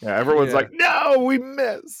 everyone's Yeah. like, "No, we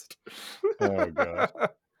missed." Oh god.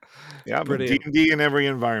 Yeah, but Brilliant. D&D in every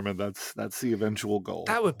environment. That's the eventual goal.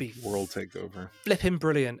 That would be world takeover. flipping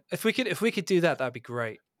brilliant. If we could do that, that'd be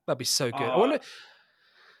great. That'd be so good. I Oh, wonder.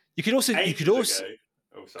 You could also. ages Oh, sorry.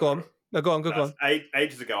 go on. No, go on. That's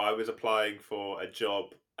ages ago, I was applying for a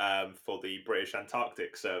job for the British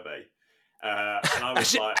Antarctic Survey, and I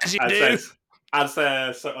was like, as you do. as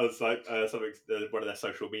their one of their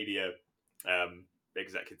social media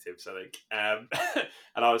executives, I think,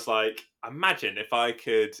 and I was like, imagine if I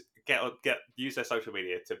could use their social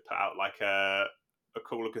media to put out like a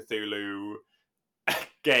Call of Cthulhu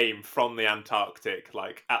game from the Antarctic,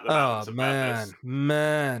 like at the Mountains of Madness.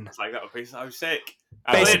 Man. It's like that would be so sick.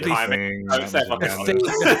 Basically,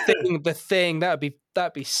 the thing that'd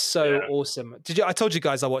be so awesome. I told you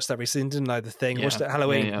guys I watched that recently, didn't I? The Thing. Watched it at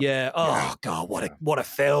Halloween. Yeah. Oh god, what a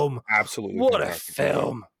film! Absolutely, what a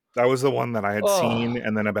film! That was the one that I had seen,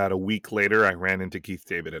 and then about a week later, I ran into Keith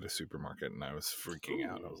David at a supermarket, and I was freaking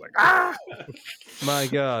out. I was like, "Ah, my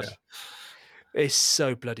god!" It's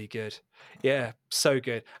so bloody good. Yeah, so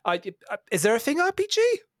good. Is there a thing RPG?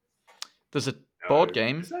 There's a board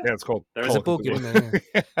game. Yeah, it's called. There's a board game. Yeah.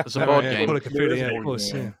 There's a board game. Call of Cthulhu, yeah, of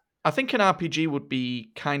course. Yeah. I think an RPG would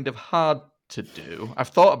be kind of hard to do. I've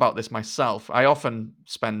thought about this myself. I often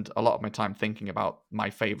spend a lot of my time thinking about my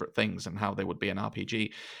favorite things and how they would be an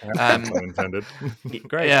RPG. Intended.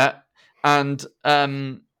 Great. Yeah, and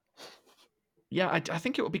I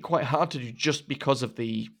think it would be quite hard to do just because of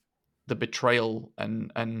the betrayal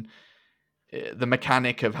and the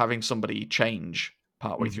mechanic of having somebody change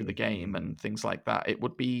partway through the game and things like that. It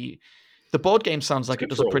would be the board game sounds like it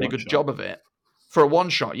does a pretty good job of it. For a one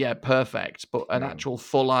shot, yeah, perfect. But an actual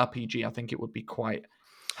full RPG, I think it would be quite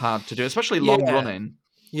hard to do, especially long running.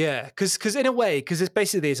 Yeah, because in a way, it's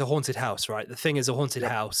basically a haunted house, right? The Thing is a haunted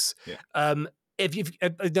house. Yeah. I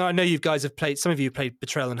know you guys have played. Some of you have played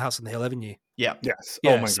Betrayal and House on the Hill, haven't you? Yeah. Yes.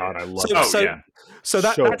 Yeah, oh my god, I love it. So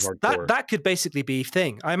that could basically be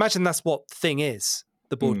Thing. I imagine that's what Thing is.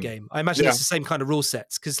 The board game. I imagine it's the same kind of rule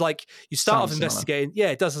sets because, like, you start off investigating. Yeah,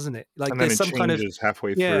 it does, doesn't it? Like, and there's then some kind of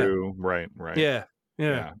halfway through. Right. Yeah.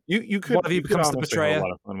 You could. One of you becomes the betrayer. Have a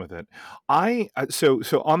lot of fun with it. So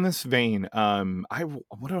on this vein,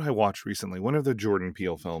 what did I watch recently? One of the Jordan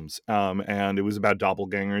Peele films, and it was about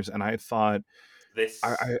doppelgangers, and I thought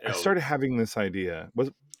I started having this idea.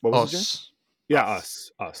 What was it? Yeah,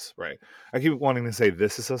 us, right. I keep wanting to say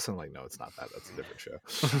This Is Us, and like, no, it's not that. That's a different show.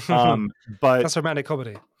 But that's romantic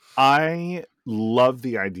comedy. I love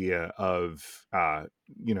the idea of,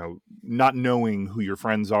 not knowing who your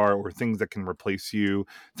friends are or things that can replace you,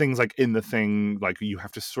 things like in the Thing, like you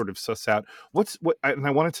have to sort of suss out and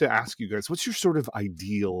I wanted to ask you guys, what's your sort of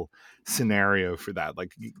ideal scenario for that?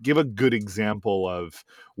 Like, give a good example of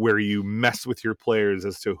where you mess with your players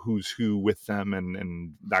as to who's who with them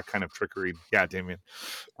and that kind of trickery. Yeah, Damien.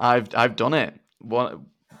 I've done it.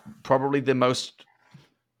 Probably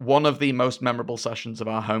one of the most memorable sessions of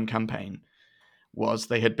our home campaign was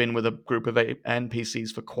they had been with a group of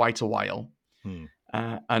NPCs for quite a while.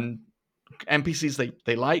 And NPCs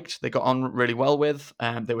they liked, they got on really well with.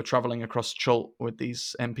 They were traveling across Chult with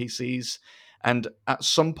these NPCs. And at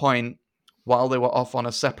some point, while they were off on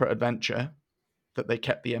a separate adventure that they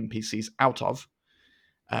kept the NPCs out of,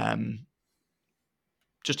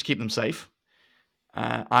 just to keep them safe,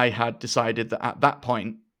 I had decided that at that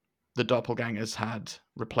point, the doppelgangers had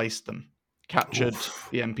replaced them, captured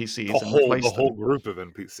the NPCs and replaced them. The whole group of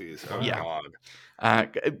NPCs. Oh,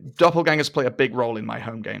 God. Doppelgangers play a big role in my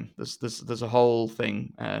home game. There's a whole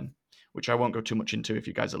thing, which I won't go too much into if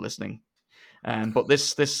you guys are listening. But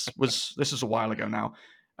this is a while ago now.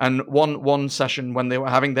 And one session when they were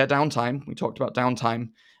having their downtime, we talked about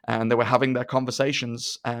downtime, and they were having their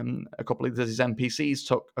conversations. A couple of these NPCs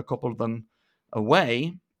took a couple of them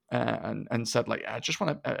away and said, like, I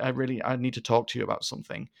need to talk to you about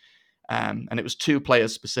something. And it was two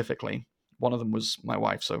players specifically. One of them was my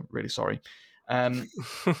wife, so really sorry. And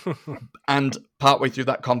partway through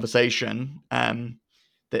that conversation,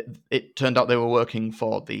 it turned out they were working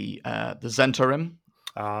for the Zentarim,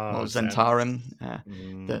 or Zentarim,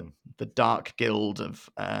 the Dark Guild of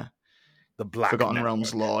the Black Forgotten Network.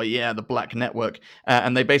 Realms lore. Yeah, the Black Network.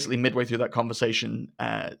 And they basically, midway through that conversation,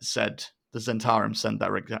 said the Zentarim send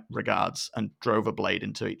their regards and drove a blade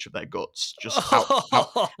into each of their guts, just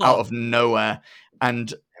out of nowhere.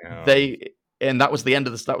 And that was the end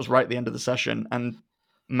of this. That was right at the end of the session. And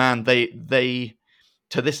man, they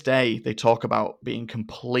to this day they talk about being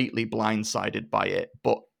completely blindsided by it,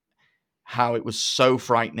 but how it was so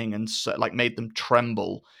frightening and so, like made them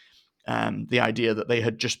tremble. The idea that they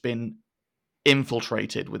had just been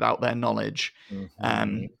infiltrated without their knowledge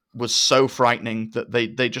Mhm. was so frightening that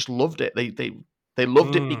they just loved it. They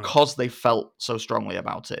loved it because they felt so strongly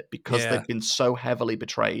about it, because Yeah. they'd been so heavily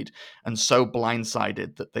betrayed and so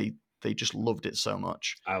blindsided that they just loved it so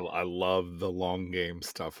much. I love the long game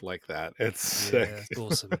stuff like that. It's Yeah, sick. it's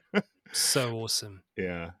awesome. So awesome.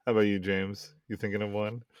 Yeah. How about you, James? You thinking of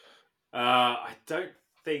one? I don't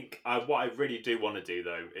think. What I really do want to do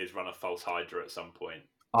though is run a false Hydra at some point.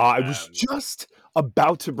 I was just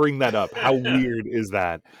about to bring that up. How weird is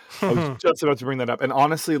that? I was just about to bring that up. And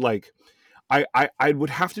honestly, like, I would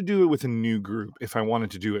have to do it with a new group if I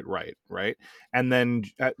wanted to do it right? And then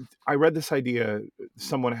I read this idea.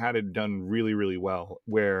 Someone had it done really, really well,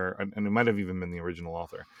 where, and it might have even been the original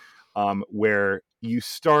author, where you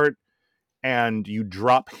start and you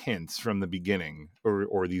drop hints from the beginning,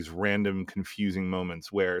 or these random confusing moments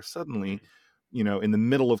where suddenly, in the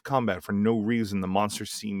middle of combat, for no reason, the monster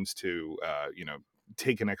seems to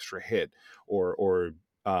take an extra hit, or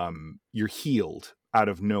you're healed out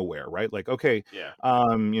of nowhere, right? Like, okay, Yeah.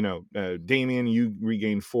 Damien, you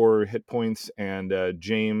regain 4 hit points, and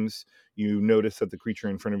James, you notice that the creature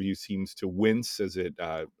in front of you seems to wince as it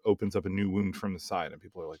opens up a new wound from the side, and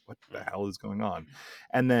people are like, what the hell is going on?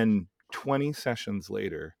 And then 20 sessions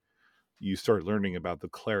later, you start learning about the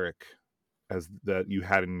cleric as that you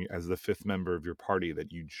had as the 5th member of your party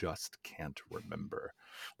that you just can't remember.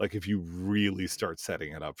 Like, if you really start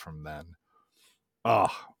setting it up from then,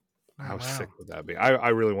 how sick would that be? I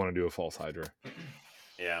really want to do a false Hydra.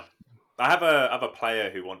 Yeah, I have a player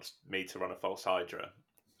who wants me to run a false Hydra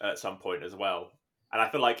at some point as well, and I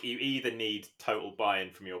feel like you either need total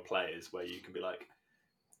buy-in from your players, where you can be like,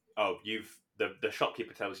 oh, the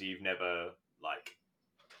shopkeeper tells you've never like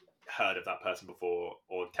heard of that person before,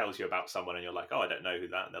 or tells you about someone and you're like, oh, I don't know who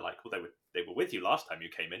that, and they're like, well, they were with you last time you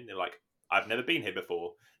came in. They're like, I've never been here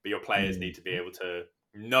before. But your players need to be able to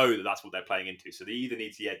know that that's what they're playing into, so they either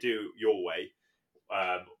need to do your way,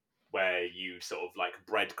 where you sort of like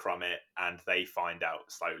breadcrumb it and they find out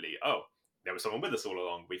slowly, oh, there was someone with us all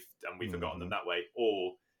along, we've forgotten them that way,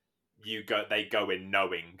 or they go in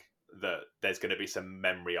knowing that there's going to be some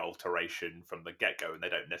memory alteration from the get-go and they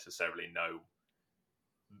don't necessarily know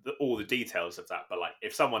all the details of that. But like,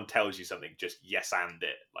 if someone tells you something, just yes and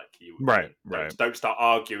it, like, you right. Don't start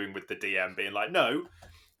arguing with the DM being like, no,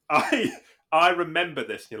 I remember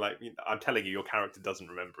this. And you're like, I'm telling you, your character doesn't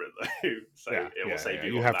remember it though, so it will save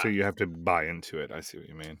you. You have to buy into it. I see what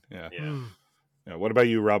you mean. Yeah. Yeah. What about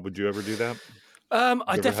you, Rob? Would you ever do that?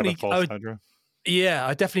 I definitely, Hydra? Yeah,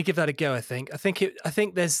 I definitely give that a go. I think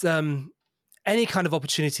there's any kind of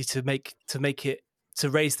opportunity to make it, to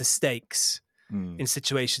raise the stakes in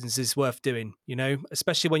situations is worth doing,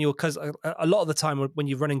 especially when because a lot of the time when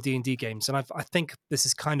you're running D&D games, and I think this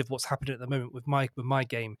is kind of what's happening at the moment with my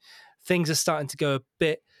game, things are starting to go a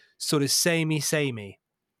bit sort of samey,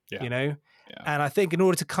 and I think in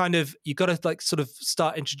order to you got to like sort of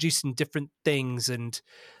start introducing different things, and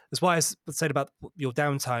that's why I was saying about your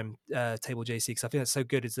downtime table, JC, because I think that's so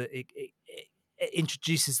good, is that it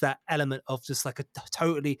introduces that element of just like a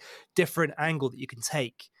totally different angle that you can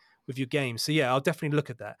take with your game. So yeah, I'll definitely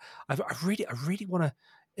look at that. I really want to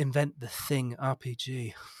invent the Thing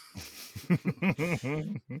RPG.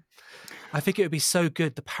 I think it would be so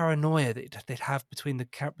good, the paranoia that they'd have between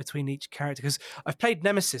each character. Because I've played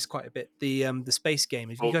Nemesis quite a bit, the space game.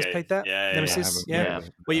 Have you guys played that? Yeah, Nemesis, where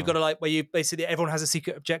you've got to where you basically everyone has a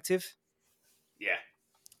secret objective. Yeah,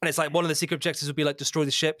 and it's like one of the secret objectives would be like destroy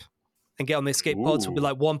the ship and get on the escape pods. Will be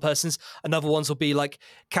like one person's. Another ones will be like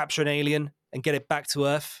capture an alien and get it back to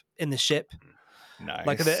Earth in the ship. Nice.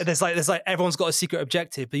 Like there's like everyone's got a secret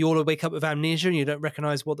objective, but you all wake up with amnesia and you don't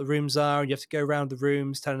recognize what the rooms are, and you have to go around the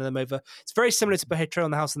rooms telling them over. It's very similar to Betrayal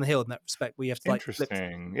on the House on the Hill in that respect, where you have to like flip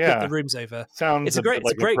the rooms over. Sounds it's a great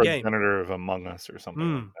game. Progenitor of Among Us or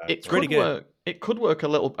something like that. It could work. It could work a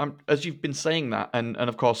little, as you've been saying that, and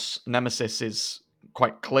of course Nemesis is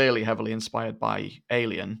quite clearly heavily inspired by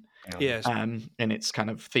Alien. Yes. In its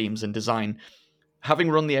kind of themes and design.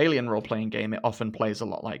 Having run the Alien role-playing game, it often plays a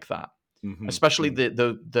lot like that. Especially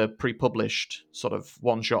the pre-published sort of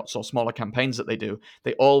one-shots or smaller campaigns that they do.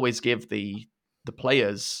 They always give the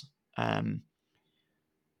players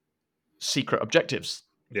secret objectives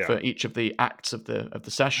for each of the acts of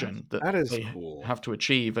the session that is they cool. have to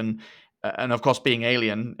achieve. And of course, being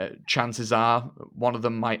Alien, chances are one of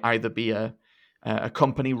them might either be a a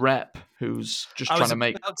company rep who's just I trying was to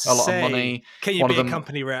make about to a lot of say, money. can you One be of a them,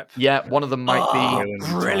 company rep? yeah, one of them might be Oh, Wayland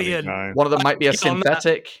Yutani brilliant! guy. one of them might be a Get on that.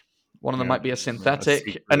 synthetic. One of them Yeah. might be a A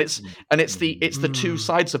synthetic, and secret. it's the two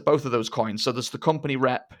sides of both of those coins. So there's the company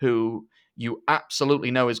rep who you absolutely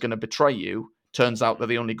know is going to betray you. Turns out they're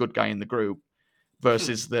the only good guy in the group,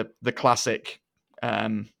 versus the classic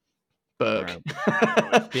Burke.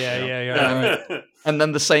 Right. Yeah. And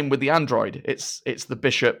then the same with the android. It's the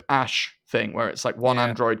Bishop Ash thing where it's like one Yeah.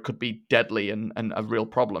 android could be deadly and a real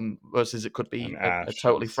problem versus it could be And a Ash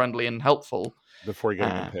totally is- friendly and helpful. Before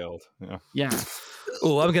getting Uh, impaled. Yeah. Yeah.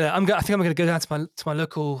 Oh, I think I'm gonna go down to my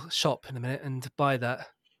local shop in a minute and buy that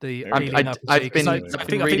the There you Alien go. RPG. I've 'Cause been I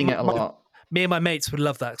think reading it a lot. me and my mates would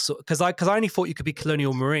love that because I only thought you could be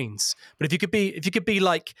colonial marines, but if you could be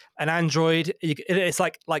like an android, it's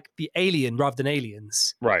like the alien rather than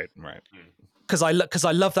aliens. Right. Because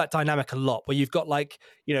I love that dynamic a lot, where you've got like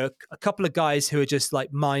a couple of guys who are just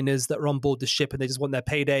like miners that are on board the ship and they just want their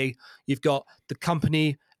payday. You've got the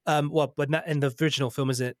company. Well, but in the original film,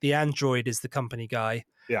 isn't it? The android is the company guy.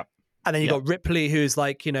 Yeah. And then you've Yeah. got Ripley, who's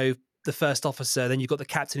like, the first officer. Then you've got the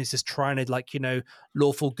captain who's just trying to like,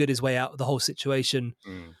 lawful good his way out of the whole situation.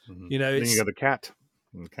 Mm-hmm. You know, Then it's you got the cat.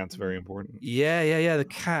 And the cat's very important. yeah. The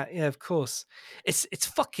cat, yeah, of course. It's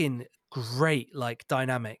fucking great, like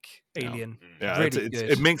dynamic alien. Yeah, Really good.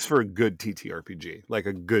 it makes for a good TTRPG, like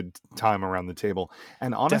a good time around the table.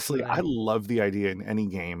 And honestly, I Definitely. love the idea in any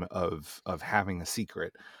game of having a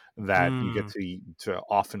secret that you get to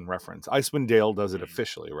often reference. Icewind Dale does it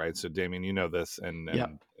officially, right? So Damien, you know this, and Yeah.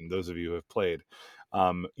 and those of you who have played,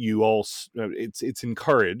 you all it's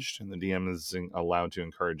encouraged, and the DM is allowed to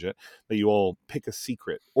encourage it, that you all pick a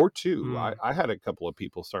secret or two. I had a couple of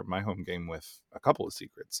people start my home game with a couple of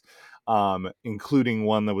secrets, including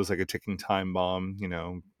one that was like a ticking time bomb.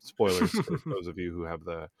 Spoilers for those of you who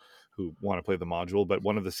want to play the module, but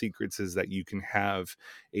one of the secrets is that you can have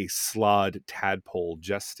a slod tadpole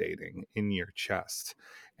gestating in your chest,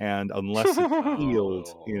 and unless it's healed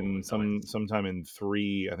in sometime in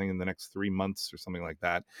I think in the next 3 months or something like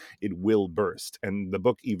that, it will burst. And the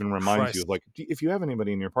book even reminds you of, like, if you have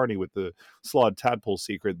anybody in your party with the slod tadpole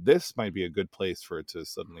secret, this might be a good place for it to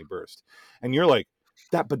suddenly burst. And you're like,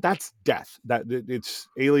 but that's death. That it's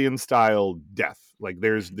alien style death. Like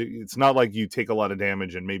it's not like you take a lot of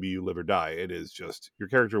damage and maybe you live or die. It is just your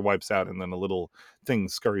character wipes out and then a little thing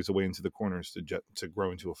scurries away into the corners to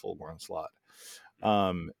grow into a full grown slot.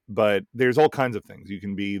 But there's all kinds of things. You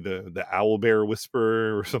can be the owl bear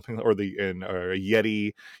whisperer or something, or a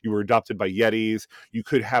yeti. You were adopted by yetis. You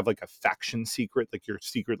could have like a faction secret, like you're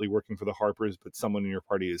secretly working for the Harpers, but someone in your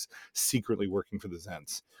party is secretly working for the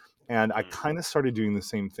Zents. And I kind of started doing the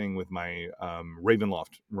same thing with my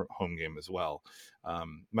Ravenloft home game as well.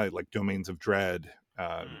 My like Domains of Dread,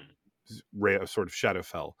 sort of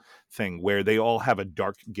Shadowfell thing, where they all have a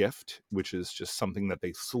dark gift, which is just something that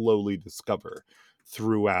they slowly discover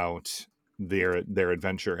throughout their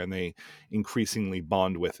adventure, and they increasingly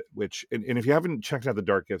bond with it. Which, and if you haven't checked out the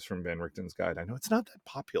dark gifts from Van Richten's guide, I know it's not that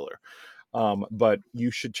popular. But you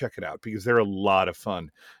should check it out because they're a lot of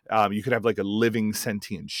fun. You could have like a living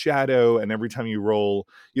sentient shadow, and every time you roll,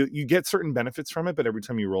 you get certain benefits from it, but every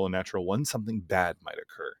time you roll a natural one, something bad might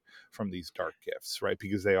occur from these dark gifts, right?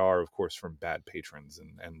 Because they are, of course, from bad patrons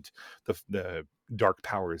and the dark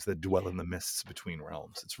powers that dwell in the mists between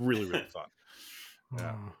realms. It's really, really fun.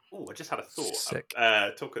 Yeah. Oh, I just had a thought. Sick.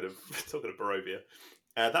 Talking of Barovia,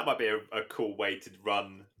 that might be a cool way to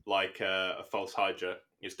run like a false Hydra.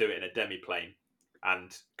 Just do it in a demi-plane,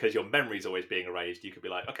 and because your memory's always being erased, you could be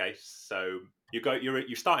like, okay, so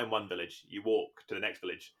you start in one village, you walk to the next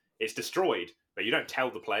village, it's destroyed, but you don't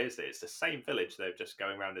tell the players that it's the same village. They're just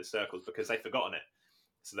going around in circles because they've forgotten it,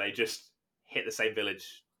 so they just hit the same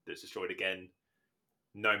village that's destroyed again,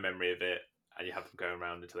 no memory of it, and you have them going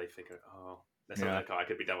around until they figure, I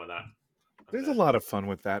could be done with that. There's a lot of fun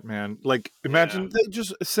with that, man. Like, imagine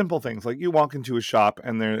just simple things. Like, you walk into a shop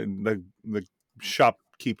and the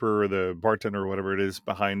shopkeeper or the bartender or whatever it is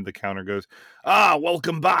behind the counter goes,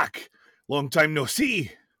 welcome back. Long time no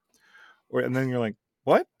see. And then you're like,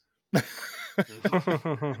 what?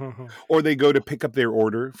 Or they go to pick up their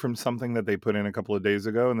order from something that they put in a couple of days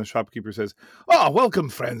ago, and the shopkeeper says, welcome,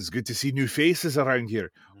 friends. Good to see new faces around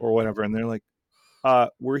here, or whatever. And they're like,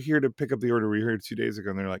 we're here to pick up the order. We were here 2 days ago.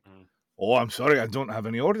 And they're like, oh, I'm sorry, I don't have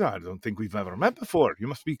any order. I don't think we've ever met before. You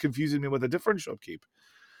must be confusing me with a different shopkeep.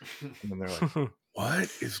 And then they're like,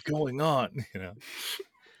 what is going on?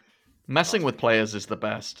 Messing with players is the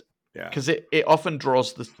best. Yeah. Because it often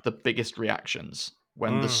draws the biggest reactions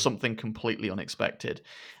when there's something completely unexpected.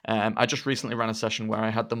 I just recently ran a session where I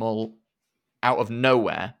had them all out of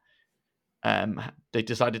nowhere they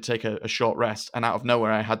decided to take a short rest, and out of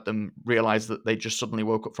nowhere, I had them realize that they just suddenly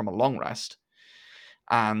woke up from a long rest,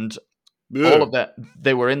 and all of that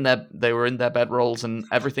they were in their bedrolls, and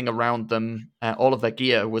everything around them, all of their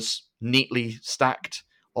gear was neatly stacked,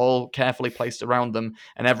 all carefully placed around them,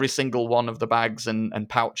 and every single one of the bags and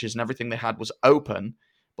pouches and everything they had was open,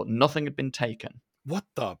 but nothing had been taken. What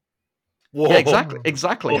the? Whoa. Yeah,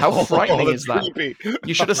 exactly. How frightening that's is that? creepy.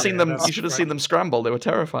 You should have seen them. that's You should have seen them scramble. They were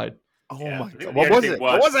terrified. Oh Yeah, my I think god! the What only was thing it?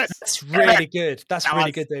 What was worse- it? That's really good. That's Tell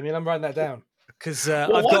really us. good, Damien. I'm writing that down because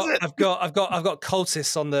What was it? I've got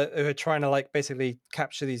cultists on the who are trying to like basically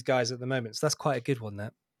capture these guys at the moment. So that's quite a good one.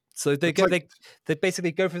 That so they It's go like- they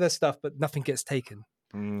basically go through their stuff, but nothing gets taken.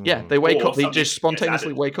 Yeah, they wake Or up. They something just gets spontaneously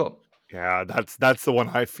added. wake up. Yeah, that's the one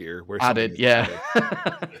I fear. Where something Added. is Yeah.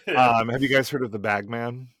 added. Have you guys heard of the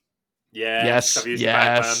Bagman? Yeah, Yes. I've used the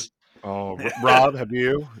Bagman. Yes. Oh, Rob, have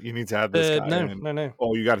you? You need to add this guy in. No.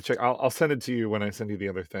 Oh, you got to check. I'll send it to you when I send you the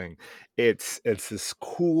other thing. It's this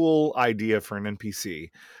cool idea for an NPC,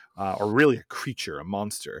 or really a creature, a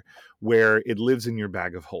monster, where it lives in your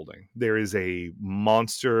bag of holding. There is a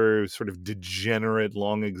monster, sort of degenerate,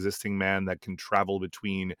 long-existing man that can travel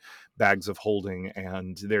between bags of holding,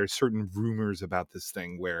 and there are certain rumors about this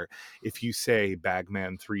thing where if you say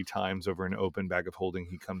Bagman 3 times over an open bag of holding,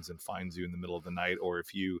 he comes and finds you in the middle of the night, or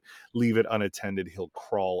if you leave it unattended, he'll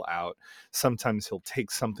crawl out. Sometimes he'll take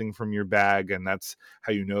something from your bag, and that's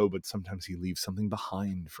how you know, but sometimes he leaves something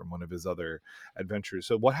behind from one of his other adventures.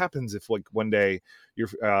 So what happens if, like, one day you're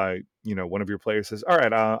one of your players says, all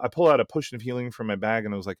right, I pull out a potion of healing from my bag,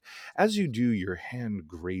 and I was like, as you do, your hand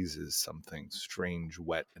grazes something strange,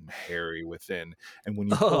 wet and hairy within, and when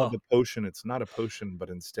you pull out the potion, it's not a potion, but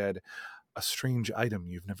instead a strange item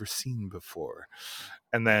you've never seen before.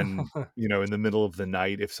 And then, in the middle of the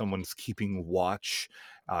night, if someone's keeping watch,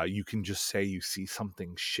 you can just say you see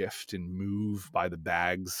something shift and move by the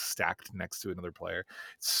bags stacked next to another player.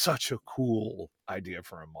 It's such a cool idea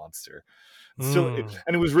for a monster.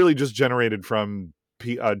 And it was really just generated from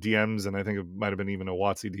DMs, and I think it might have been even a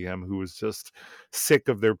WotC DM who was just sick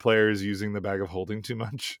of their players using the bag of holding too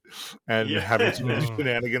much and having too many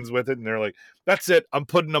shenanigans with it, and they're like, that's it, I'm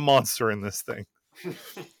putting a monster in this thing.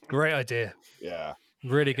 Great idea. Yeah,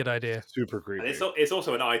 Really good idea. super creepy. And it's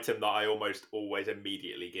also an item that I almost always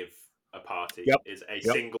immediately give a party. Yep. Is a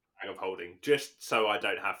single bag of holding, just so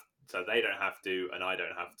they don't have to, and I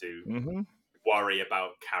don't have to worry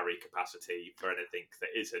about carry capacity for anything that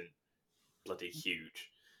isn't bloody huge.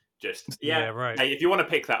 Just right. Hey, if you want to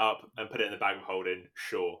pick that up and put it in the bag of holding,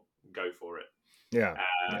 sure, go for it.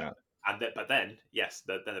 But then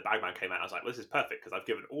the Bagman came out. I was like, well, this is perfect because I've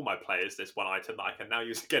given all my players this one item that I can now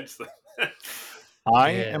use against them.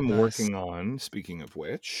 I am working on, speaking of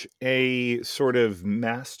which, a sort of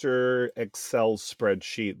master Excel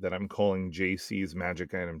spreadsheet that I'm calling JC's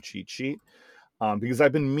Magic Item Cheat Sheet. Because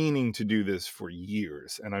I've been meaning to do this for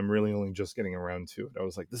years, and I'm really only just getting around to it. I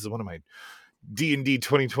was like, this is one of my D&D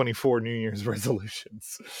 2024 New Year's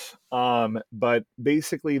resolutions. But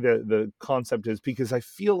basically the concept is, because I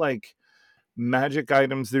feel like magic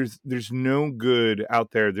items, there's no good out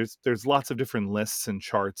there. There's lots of different lists and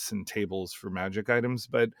charts and tables for magic items,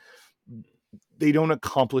 but they don't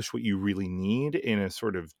accomplish what you really need in a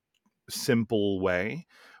sort of simple way,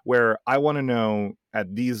 where I want to know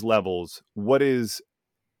at these levels, what is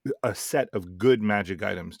a set of good magic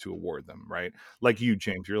items to award them, right? Like you,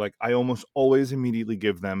 James, you're like, I almost always immediately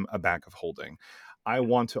give them a bag of holding. I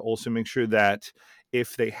want to also make sure that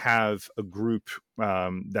if they have a group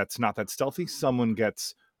that's not that stealthy, someone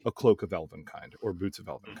gets a cloak of Elvenkind or boots of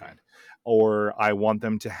Elvenkind. Or I want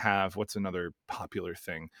them to have, what's another popular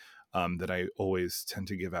thing that I always tend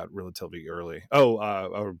to give out relatively early?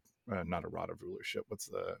 Not a rod of rulership.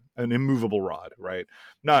 An immovable rod, right?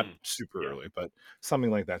 Not super early, but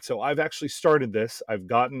something like that. So I've actually started this. I've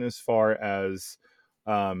gotten as far as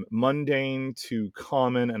mundane to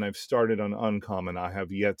common, and I've started on uncommon. I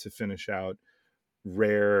have yet to finish out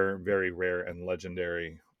rare, very rare, and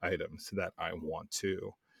legendary items that I want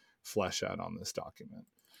to flesh out on this document.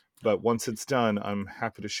 But once it's done, I'm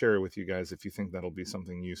happy to share it with you guys if you think that'll be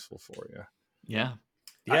something useful for you. Yeah.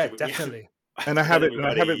 Actually, Definitely. And I have it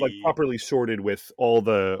like properly sorted with all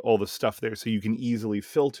the stuff there, so you can easily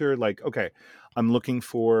filter. Like, okay, I'm looking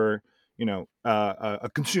for a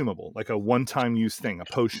consumable, like a one-time use thing, a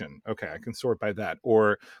potion. Okay, I can sort by that.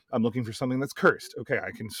 Or I'm looking for something that's cursed. Okay,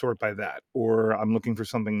 I can sort by that. Or I'm looking for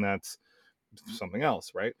something that's something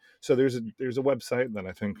else, right? So there's a website that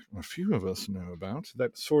I think a few of us know about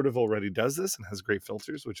that sort of already does this and has great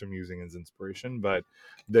filters, which I'm using as inspiration. But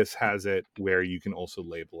this has it where you can also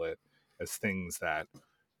label it as things that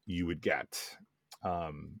you would get.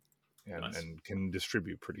 and Nice. and can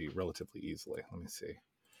distribute pretty relatively easily. Let me see.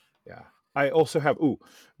 Yeah. I also have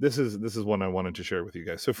this is one I wanted to share with you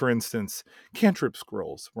guys. So for instance, cantrip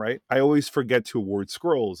scrolls, right? I always forget to award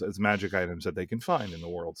scrolls as magic items that they can find in the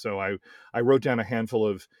world. So I wrote down a handful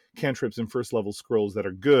of cantrips and first level scrolls that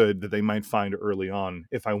are good that they might find early on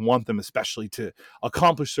if I want them especially to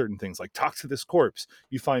accomplish certain things, like talk to this corpse.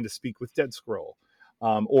 You find a speak with dead scroll.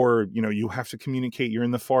 Or you have to communicate, you're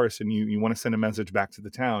in the forest and you want to send a message back to the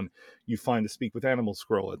town. You find a speak with animal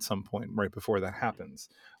scroll at some point right before that happens.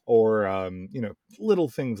 Or little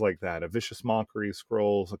things like that, a vicious mockery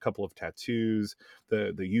scrolls, a couple of tattoos,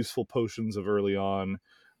 the useful potions of early on.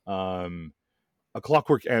 A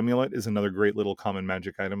clockwork amulet is another great little common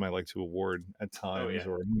magic item I like to award at times,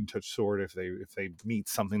 or a moon touch sword if they meet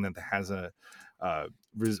something that has a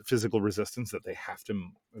physical resistance that they have to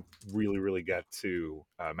really really get to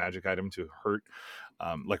a magic item to hurt,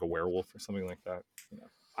 like a werewolf or something like that.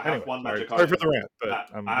 I have Anyway, one magic sorry item. for the rant, but I have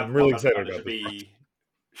I'm one really magic excited item about this.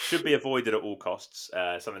 should be avoided at all costs.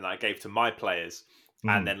 Something that I gave to my players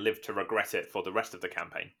and Mhm. then lived to regret it for the rest of the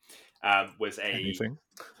campaign. Was a Anything?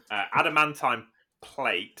 adamantine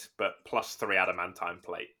plate, but +3 adamantine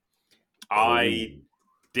plate. I Oh.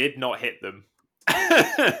 did not hit them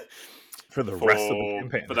For the rest of the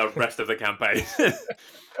campaign. For the rest of the campaign.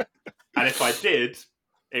 And if I did,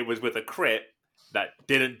 it was with a crit that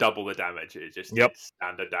didn't double the damage. It just Yep. did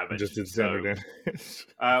standard damage. Just did standard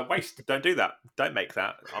damage. Waste. Don't do that. Don't make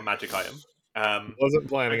that a magic item. Wasn't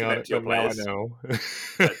planning don't give on it it, to your but now I players. know.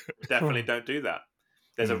 But definitely don't do that.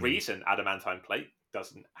 There's a Hmm. reason adamantine plate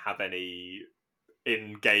doesn't have any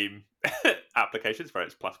in-game applications for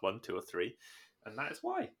it's +1, 2, or 3, and that is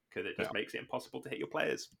why, because it just makes it impossible to hit your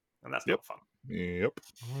players, and that's not fun. Yep.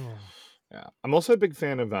 Yeah, I'm also a big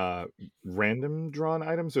fan of random drawn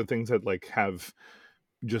items, or things that like have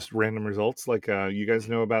just random results. Like you guys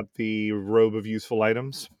know about the robe of useful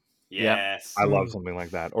items. Yes. I love something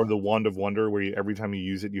like that. Or the wand of wonder, where every time you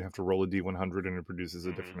use it, you have to roll a d100 and it produces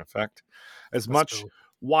a different effect. As much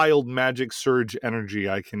wild magic surge energy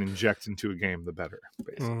I can inject into a game, the better,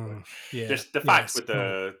 basically. Yeah. Just the fact with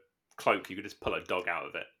the cloak, you could just pull a dog out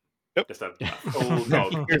of it. Yep. Just a full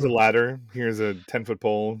dog. Here's a ladder. Here's a 10-foot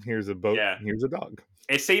pole. Here's a boat. Yeah. Here's a dog.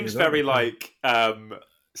 It seems very like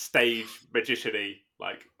stage magician-y,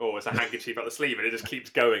 like, it's a handkerchief at the sleeve and it just keeps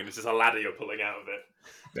going. It's just a ladder you're pulling out of it.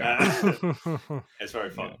 It's very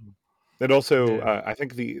fun. Yeah. It also, I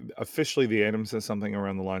think officially the item says something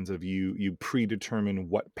around the lines of you predetermine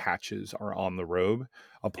what patches are on the robe,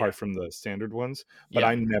 apart from the standard ones. But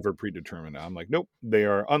I never predetermine it. I'm like, nope, they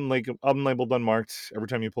are unlabeled, unmarked. Every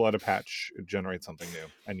time you pull out a patch, it generates something new,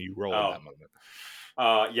 and you roll in that moment.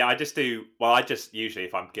 I just do. Well, I just usually,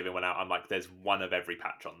 if I'm giving one out, I'm like, there's one of every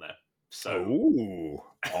patch on there. So,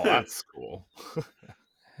 that's cool.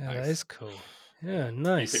 Yeah, that is cool. Yeah,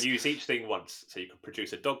 nice. You can use each thing once, so you can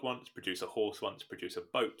produce a dog once, produce a horse once, produce a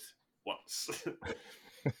boat once.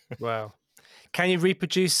 Wow. Can you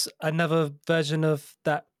reproduce another version of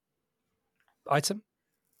that item?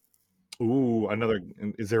 Ooh,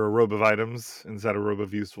 is there a robe of items? Is that a robe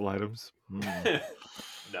of useful items? No.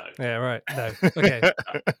 Yeah, right. No. Okay.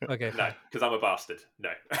 Okay. No, because I'm a bastard. No.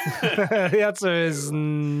 The answer is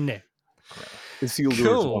no. Isildur's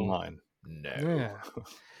online. No. Yeah.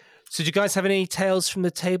 So, do you guys have any tales from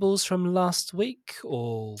the tables from last week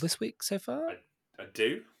or this week so far? I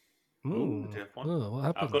do. Ooh. I do have one. What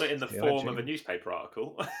happened? I've got it in the form of a newspaper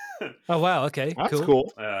article. Oh, wow. Okay. That's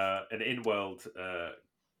cool. An in-world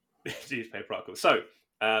newspaper article. So,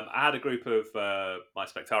 I had a group of my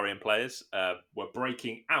Spectarian players were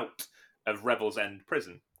breaking out of Revel's End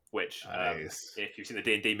prison, which, if you've seen the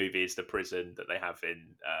D&D movie, is the prison that they have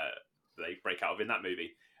they break out of in that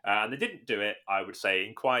movie. And they didn't do it, I would say,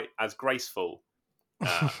 in quite as graceful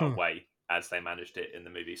a way as they managed it in the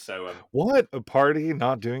movie. So, what, a party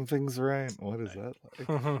not doing things right? What is that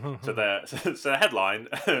like? So the headline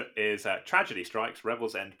is "Tragedy Strikes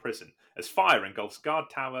Revel's End Prison as Fire Engulfs Guard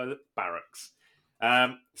Tower Barracks."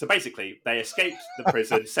 So basically, they escaped the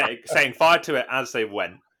prison, setting fire to it as they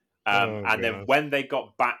went. And then when they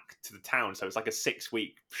got back to the town, so it's like a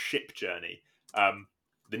 6-week ship journey.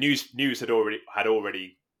 The news had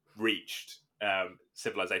already reached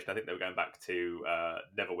civilization. I think they were going back to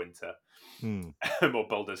Neverwinter or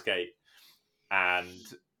Baldur's Gate, and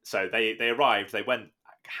so they arrived. They went,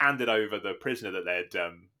 handed over the prisoner that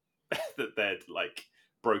they'd like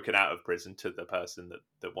broken out of prison to the person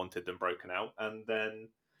that wanted them broken out, and then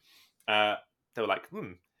they were like,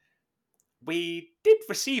 we did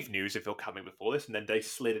receive news of your coming before this, and then they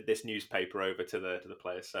slid this newspaper over to the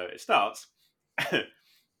players. So it starts in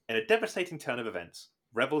a devastating turn of events.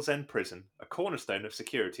 Revel's End Prison, a cornerstone of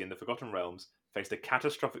security in the Forgotten Realms, faced a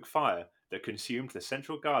catastrophic fire that consumed the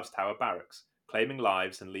Central Guards Tower barracks, claiming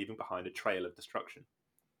lives and leaving behind a trail of destruction.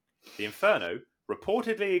 The Inferno,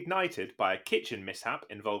 reportedly ignited by a kitchen mishap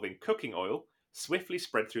involving cooking oil, swiftly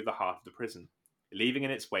spread through the heart of the prison, leaving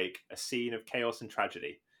in its wake a scene of chaos and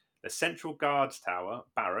tragedy. The Central Guards Tower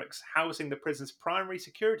barracks, housing the prison's primary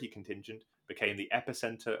security contingent, became the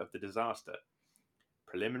epicenter of the disaster.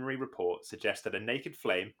 Preliminary reports suggest that a naked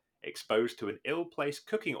flame, exposed to an ill-placed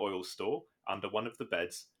cooking oil store under one of the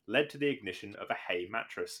beds, led to the ignition of a hay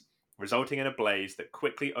mattress, resulting in a blaze that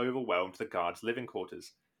quickly overwhelmed the guards' living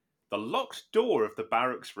quarters. The locked door of the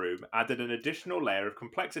barracks room added an additional layer of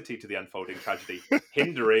complexity to the unfolding tragedy,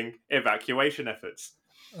 hindering evacuation efforts.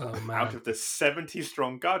 Oh, man. Out of the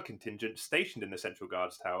 70-strong guard contingent stationed in the Central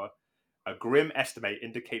Guards Tower, a grim estimate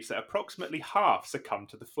indicates that approximately half succumbed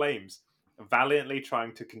to the flames, valiantly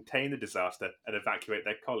trying to contain the disaster and evacuate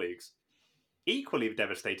their colleagues. Equally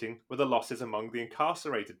devastating were the losses among the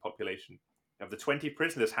incarcerated population. Of the 20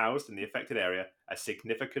 prisoners housed in the affected area, a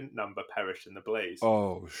significant number perished in the blaze.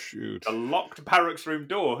 Oh, shoot. The locked barracks room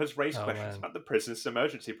door has raised Oh, questions man. about the prison's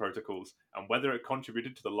emergency protocols and whether it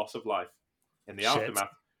contributed to the loss of life. In the Shit.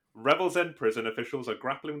 aftermath, Revel's End prison officials are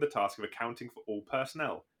grappling with the task of accounting for all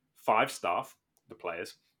personnel, 5 staff, the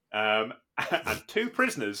players, and 2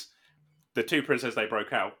 prisoners. The 2 prisoners they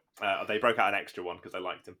broke out an extra one because they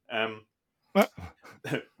liked him,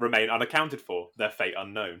 remain unaccounted for, their fate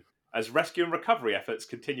unknown. As rescue and recovery efforts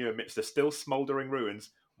continue amidst the still smouldering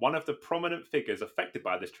ruins, one of the prominent figures affected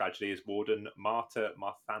by this tragedy is Warden Marta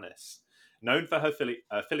Marthanis. Known for her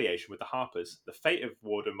affiliation with the Harpers, the fate of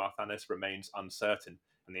Warden Marthanis remains uncertain,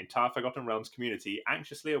 and the entire Forgotten Realms community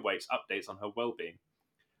anxiously awaits updates on her well-being.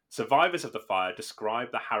 Survivors of the fire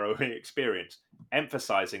describe the harrowing experience,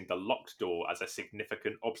 emphasizing the locked door as a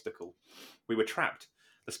significant obstacle. "We were trapped.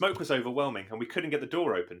 The smoke was overwhelming, and we couldn't get the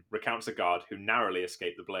door open," recounts a guard who narrowly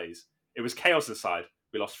escaped the blaze. "It was chaos inside.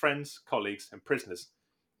 We lost friends, colleagues, and prisoners.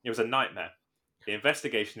 It was a nightmare." The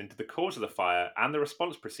investigation into the cause of the fire and the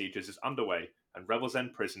response procedures is underway, and Revel's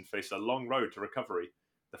End Prison faces a long road to recovery.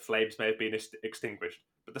 The flames may have been extinguished,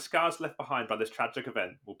 but the scars left behind by this tragic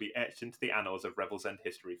event will be etched into the annals of Revel's End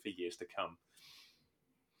history for years to come.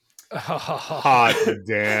 Hot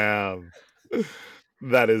damn.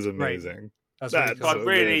 That is amazing. That's That's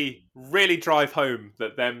really So cool. I'd really drive home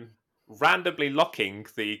that them randomly locking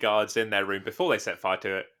the guards in their room before they set fire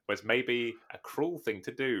to it was maybe a cruel thing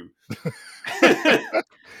to do.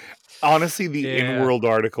 Honestly, the Yeah. in-world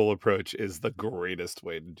article approach is the greatest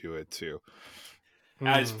way to do it too.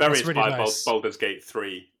 It's very That's really inspired by nice. Baldur's Gate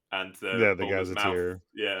 3 and the Yeah, the Baldur's Gazetteer. Mouth.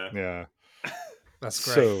 Yeah, Yeah. That's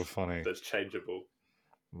great. So funny. that's changeable.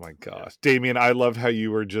 Oh my gosh. Damien, I loved how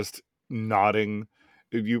you were just nodding.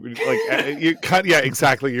 You were like you kind yeah,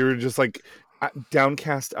 exactly. You were just like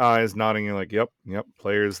downcast eyes nodding. You're like, yep.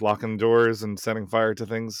 Players locking doors and setting fire to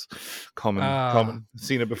things. Common.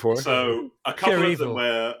 Seen it before. So a Pure couple of them evil.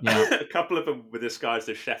 were Yeah. a couple of them were disguised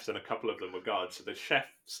as chefs, and a couple of them were guards. So the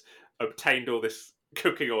chefs obtained all this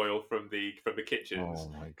cooking oil from the kitchens, Oh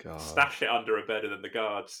my god. stashed it under a bed, and then the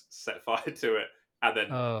guards set fire to it, and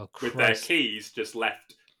then Oh, with their Christ. keys just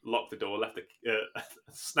locked the door,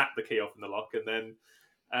 snapped the key off in the lock, and then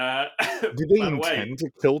Did they ran away. intend to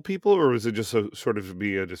kill people, or was it just sort of to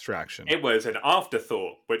be a distraction? It was an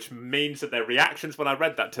afterthought, which means that their reactions when I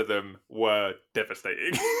read that to them were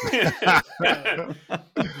devastating. Man.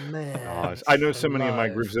 Gosh, I know so many of my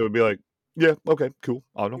alive. groups that would be like, "Yeah, okay, cool,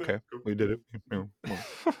 okay, we did it." Yeah,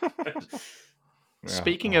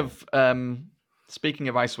 Speaking of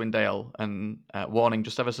Icewind Dale, and warning,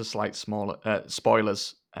 just ever so slight small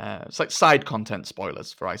spoilers. It's like side content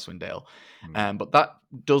spoilers for Icewind Dale, but that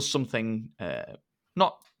does something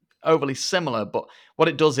not overly similar. But what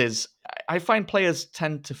it does is, I find players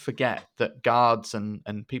tend to forget that guards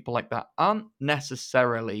and people like that aren't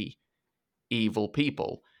necessarily evil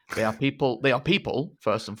people. They are people. They are people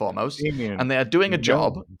first and foremost, Damien, and they are doing a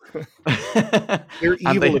job. They're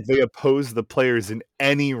And evil if they oppose the players in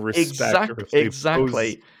any respect. or if they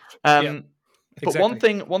Exactly. Yeah. But one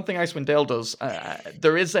thing Icewind Dale does,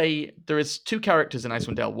 there is 2 characters in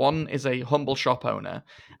Icewind Dale. One is a humble shop owner,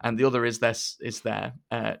 and the other is their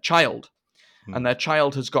child. And their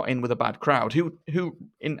child has got in with a bad crowd, who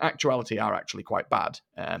in actuality are actually quite bad.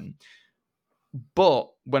 But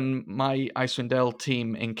when my Icewind Dale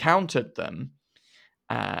team encountered them,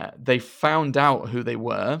 they found out who they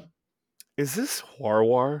were. Is this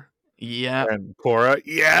Warwar Yeah. and Cora?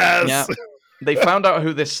 Yes. Yeah. They found out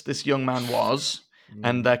who this young man was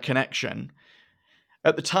and their connection.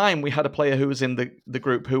 At the time, we had a player who was in the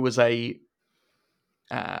group who was a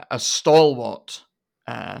stalwart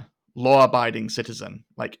law-abiding citizen.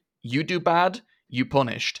 Like, you do bad, you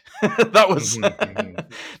punished. That was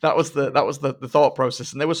that was the thought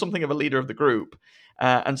process, and there was something of a leader of the group,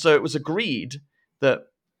 and so it was agreed that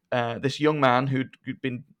this young man who'd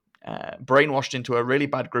been brainwashed into a really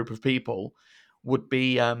bad group of people would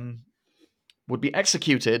be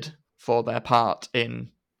executed for their part in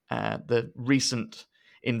the recent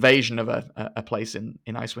invasion of a place in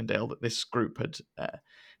Icewind Dale that this group had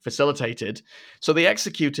facilitated. So they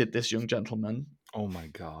executed this young gentleman. Oh my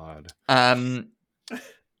god. And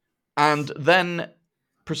then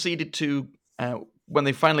proceeded to, when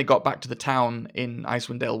they finally got back to the town in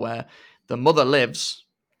Icewind Dale where the mother lives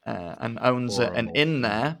and owns an Horrible. inn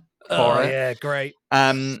there Oh for it, yeah, great.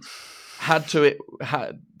 had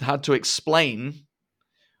to explain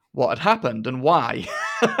what had happened and why.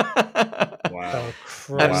 Wow. Oh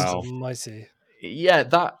Christ Wow. almighty.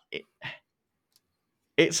 Yeah,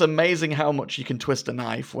 it's amazing how much you can twist a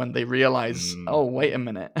knife when they realize, oh, wait a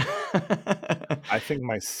minute. I think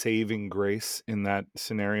my saving grace in that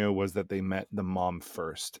scenario was that they met the mom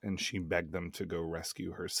first, and she begged them to go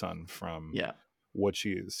rescue her son from what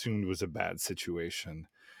she assumed was a bad situation.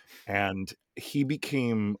 And he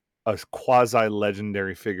became a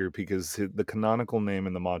quasi-legendary figure because the canonical name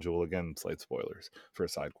in the module, again, slight spoilers for a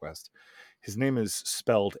side quest, his name is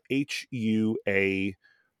spelled Huawar.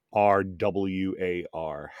 How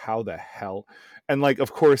the hell? And like,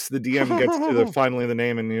 of course, the DM gets to the finally the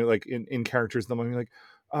name, and you're like in characters, the moment you're like,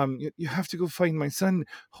 you have to go find my son,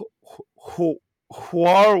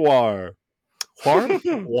 Huarwar.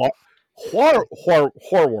 Horwar.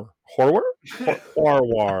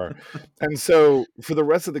 And so for the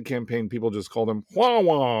rest of the campaign, people just called him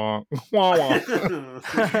Huawa.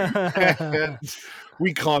 And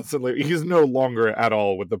we constantly, he's no longer at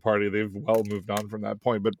all with the party. They've well moved on from that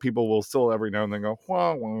point, but people will still every now and then go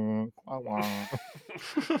Huawa.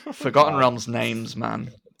 Forgotten Realms names, man.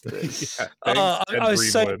 I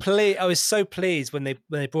was so pleased. I was so pleased when they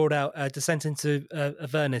brought out Descent into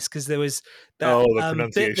Avernus, because there was that the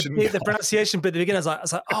pronunciation, the pronunciation bit at the beginning. I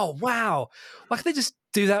was like, oh wow, why can't they just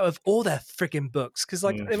do that with all their freaking books? Because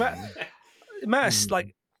like it matters.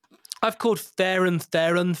 Like I've called Fran. I've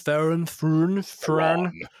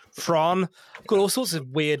got all sorts of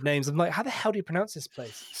weird names. I'm like, how the hell do you pronounce this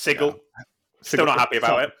place? Sigil. Still not happy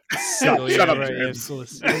about it. Sigil, Shut up, right, James. of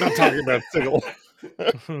course. I'm not talking about Sigil.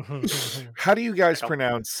 How do you guys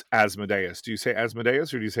pronounce Asmodeus? Do you say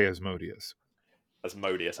Asmodeus or do you say Asmodeus?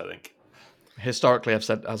 Asmodeus, I think. Historically, I've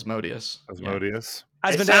said Asmodeus. Asmodeus.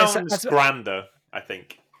 It sounds grander, I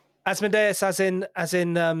think. Asmodeus, as in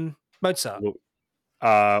Mozart. No,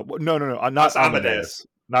 not Amadeus.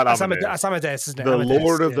 Not Amadeus. That's Amadeus, isn't it? The Amadeus,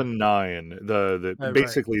 Lord of the Nine, the right.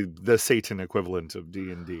 basically the Satan equivalent of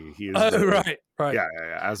D&D. He is right. Yeah.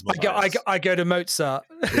 Asmodeus. I go to Mozart.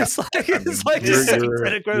 Yeah. It's like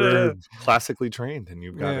you're classically trained, and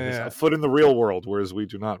you've got a foot in the real world, whereas we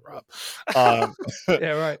do not, Rob.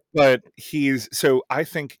 Yeah, right. But I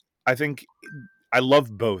think I love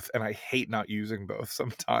both, and I hate not using both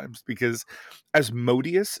sometimes, because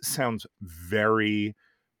Asmodeus sounds very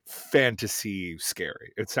fantasy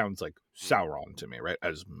scary. It sounds like Sauron to me, right?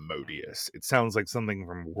 Asmodeus. It sounds like something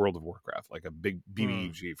from World of Warcraft, like a big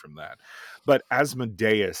BBG from that. But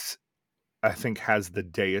Asmodeus, I think, has the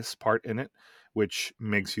deus part in it, which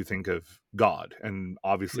makes you think of God. And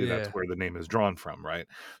obviously that's where the name is drawn from, right?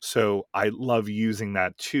 So I love using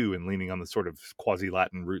that too, and leaning on the sort of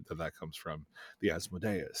quasi-Latin root that comes from, the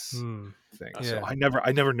Asmodeus thing. Yeah. So I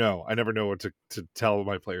never know what to tell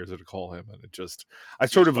my players or to call him. And I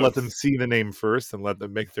sort of let them see the name first and let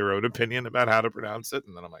them make their own opinion about how to pronounce it.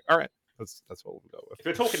 And then I'm like, all right, that's what we'll go with. If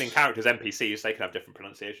you're talking in characters, NPCs, they can have different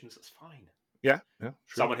pronunciations. That's fine. Yeah. True.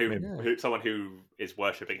 Someone who is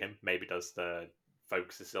worshipping him maybe does the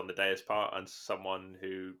focuses on the deus part, and someone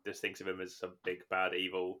who just thinks of him as some big bad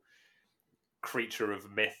evil creature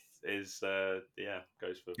of myth is goes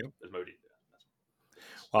for Asmodeus.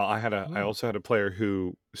 Well, I also had a player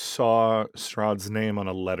who saw Strahd's name on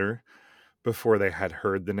a letter before they had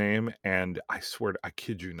heard the name, and I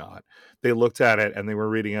kid you not, they looked at it and they were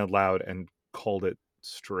reading out loud and called it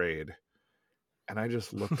Strayed. And I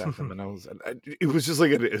just looked at them, and it was just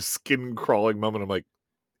like a skin crawling moment. I'm like,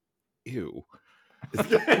 ew. How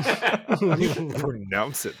do you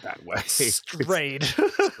pronounce it that way? Strayed.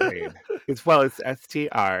 It's Strad.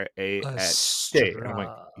 And I'm like,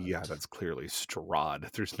 yeah, that's clearly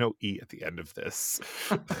Strahd. There's no E at the end of this.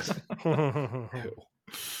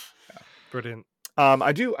 Brilliant.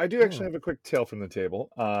 I do actually have a quick tale from the table.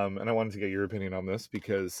 And I wanted to get your opinion on this,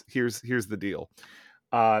 because here's the deal.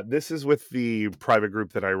 This is with the private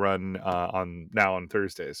group that I run on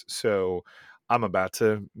Thursdays. So I'm about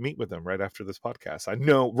to meet with them right after this podcast. I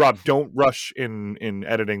know, Rob, don't rush in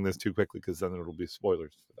editing this too quickly because then it'll be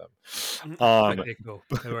spoilers for them. Okay, cool.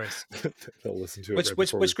 No worries. They'll listen to it Which right which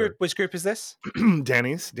before which group? Which group is this?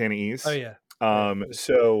 Danny East. Oh yeah.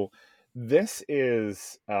 So this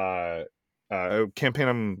is a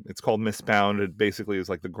campaign. It's called Mistbound. It basically is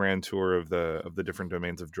like the grand tour of the different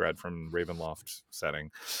domains of dread from Ravenloft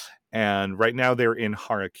setting. And right now they're in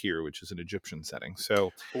Harakir, which is an Egyptian setting.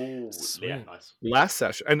 So Nice. last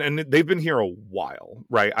session, and they've been here a while,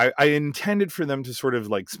 right? I intended for them to sort of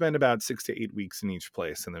like spend about 6 to 8 weeks in each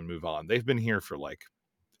place and then move on. They've been here for like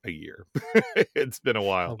a year. It's been a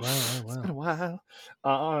while. Oh wow! It's been a while.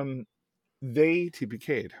 They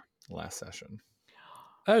TPK'd last session.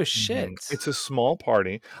 Oh shit! It's a small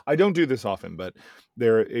party. I don't do this often, but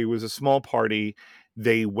it was a small party.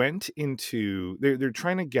 They went into they're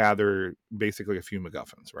trying to gather basically a few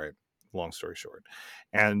MacGuffins, right? Long story short.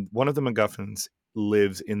 And one of the MacGuffins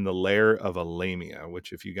lives in the lair of a lamia,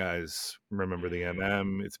 which if you guys remember the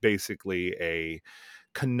MM, it's basically a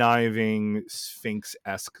conniving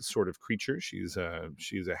sphinx-esque sort of creature. She's a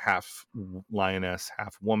half lioness,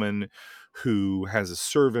 half woman who has a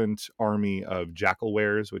servant army of jackal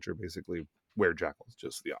wares, which are basically were jackals,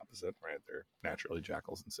 just the opposite, right? They're naturally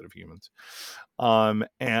jackals instead of humans.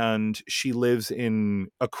 And she lives in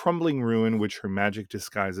a crumbling ruin, which her magic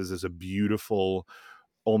disguises as a beautiful,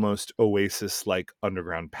 almost oasis-like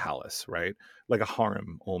underground palace, right? Like a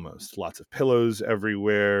harem almost. Lots of pillows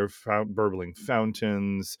everywhere, burbling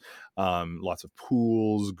fountains, lots of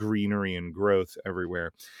pools, greenery and growth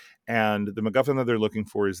everywhere. And the MacGuffin that they're looking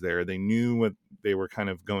for is there. They knew what they were kind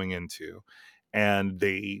of going into, and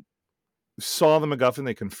they saw the MacGuffin.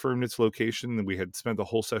 They confirmed its location, and we had spent the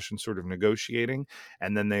whole session sort of negotiating,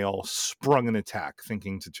 and then they all sprung an attack,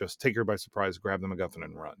 thinking to just take her by surprise, grab the MacGuffin,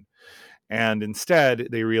 and run. And instead,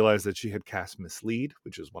 they realized that she had cast Mislead,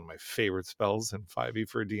 which is one of my favorite spells in 5e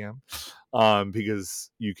for a DM, because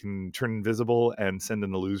you can turn invisible and send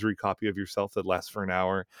an illusory copy of yourself that lasts for an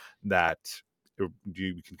hour that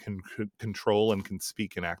you can control and can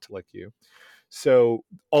speak and act like you. So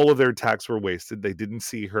all of their attacks were wasted. They didn't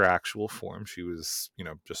see her actual form. She was,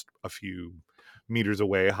 just a few meters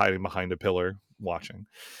away, hiding behind a pillar, watching.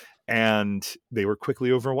 And they were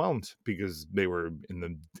quickly overwhelmed because they were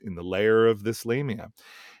in the lair of this lamia.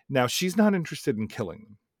 Now, she's not interested in killing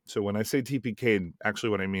them. So when I say TPK, actually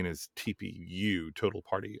what I mean is TPU, total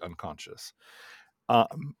party unconscious.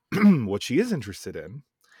 What she is interested in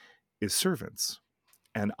is servants.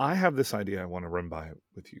 And I have this idea I want to run by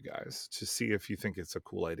with you guys to see if you think it's a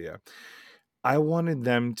cool idea. I want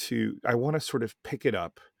to sort of pick it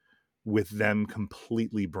up with them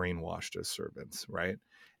completely brainwashed as servants, right?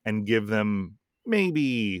 And give them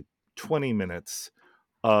maybe 20 minutes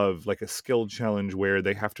of like a skill challenge where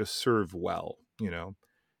they have to serve well,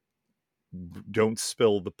 don't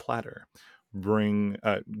spill the platter,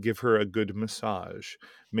 give her a good massage,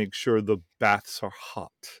 make sure the baths are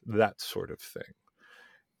hot, that sort of thing.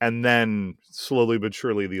 And then slowly but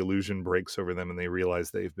surely the illusion breaks over them and they realize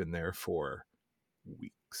they've been there for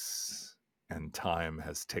weeks and time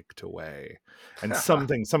has ticked away. And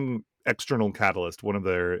some external catalyst, one of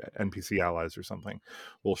their NPC allies or something,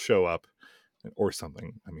 will show up or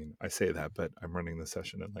something. I mean, I say that, but I'm running the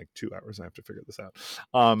session in like 2 hours. I have to figure this out.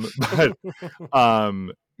 But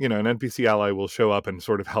an NPC ally will show up and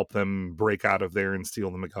sort of help them break out of there and steal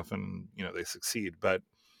the MacGuffin. They succeed. But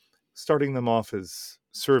starting them off as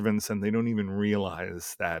servants, and they don't even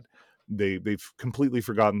realize that they've completely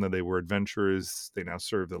forgotten that they were adventurers. They now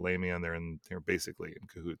serve the lamia, and they're basically in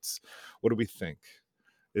cahoots. What do we think?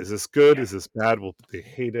 Is this good? Yeah. Is this bad? Will they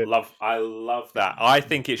hate it? I love that. I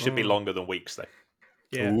think it should be longer than weeks, though.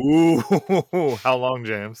 Yeah. Ooh, how long,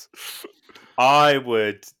 James? I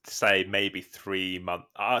would say maybe 3 months,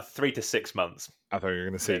 3 to 6 months. I thought you were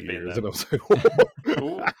going to say years. And I was like,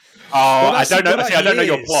 I don't know. See, I don't know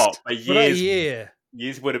your plot. A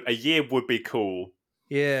year would be cool.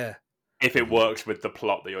 Yeah. If it works with the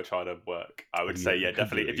plot that you're trying to work, I would say,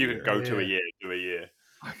 definitely. If you can go to a year, do a year.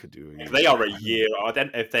 I could do a year. If they are a year,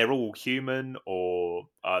 if they're all human or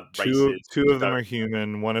races. Two of them are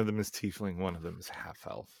human. One of them is tiefling. One of them is half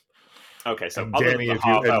elf. Okay, so and Danny,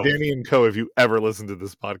 Danny and Co, if you ever listen to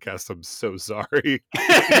this podcast, I'm so sorry.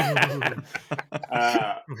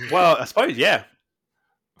 Well, I suppose, yeah.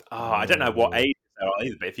 I don't know what age they are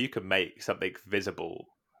either, but if you could make something visible,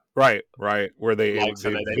 right, where they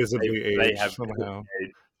visibly age somehow.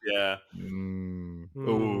 Yeah. Ooh,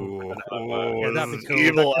 that'd be cool.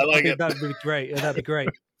 Evil. I like it. That'd be great. Yeah, that'd be great.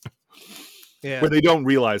 Yeah. where they don't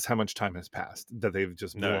realize how much time has passed, that they've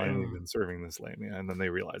just No, blindly yeah. been serving this lane, and then they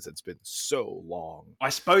realize it's been so long. I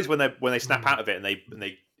suppose when they snap out of it and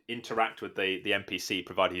they interact with the NPC,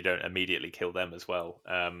 provided you don't immediately kill them as well,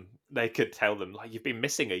 they could tell them like you've been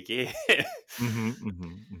missing a year.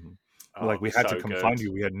 Oh, Like, we had to so come good. find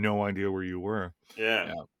you. We had no idea where you were.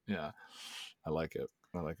 Yeah. Yeah. I like it.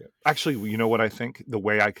 Actually, you know what I think? The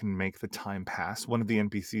way I can make the time pass, one of the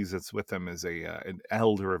NPCs that's with them is an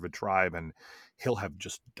elder of a tribe, and he'll have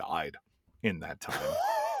just died in that time.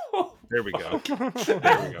 There we go.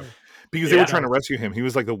 Because they were trying to rescue him. He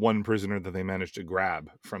was like the one prisoner that they managed to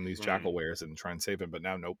grab from these jackal wares and try and save him. But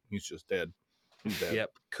now, nope, he's just dead. He's dead. Yep.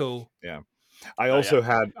 Cool. Yeah. I also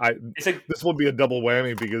had this will be a double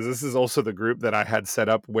whammy, because this is also the group that I had set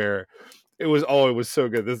up where it was so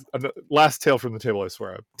good. This last tale from the table. I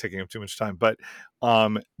swear I'm taking up too much time, but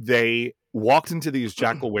they walked into these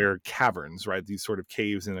jackalware caverns, right? These sort of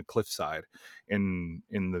caves in a cliffside in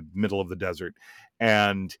the middle of the desert,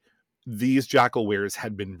 and these jackalwares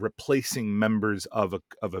had been replacing members of a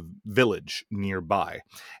village nearby,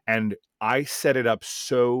 and I set it up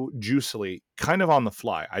so juicily, kind of on the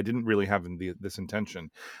fly. I didn't really have this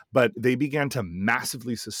intention, but they began to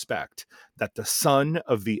massively suspect that the son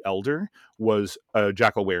of the elder was a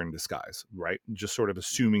jackalware in disguise, right? Just sort of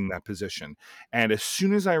assuming that position. And as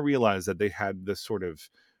soon as I realized that they had this sort of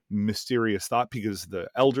mysterious thought, because the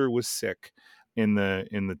elder was sick in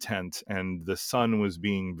the tent, and the son was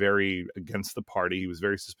being very against the party, he was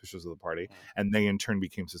very suspicious of the party, and they in turn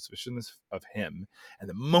became suspicious of him. And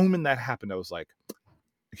the moment that happened, I was like,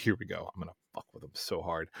 here we go, I'm gonna fuck with them so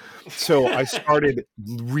hard. So I started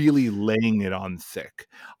really laying it on thick.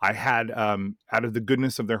 I had out of the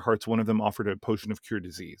goodness of their hearts, one of them offered a potion of cure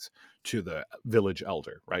disease to the village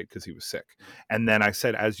elder, right, because he was sick. And then I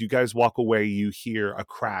said, as you guys walk away, you hear a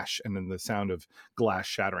crash and then the sound of glass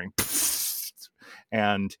shattering,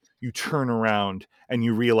 and you turn around and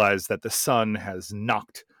you realize that the son has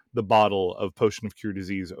knocked the bottle of potion of cure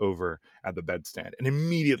disease over at the bedstand. And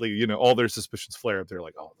immediately, all their suspicions flare up. They're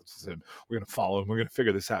like, oh, this is him. We're going to follow him. We're going to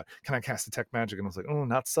figure this out. Can I cast detect magic? And I was like, oh,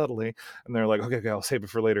 not subtly. And they're like, okay, I'll save it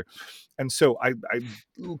for later. And so I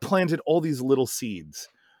planted all these little seeds.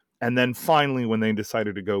 And then finally, when they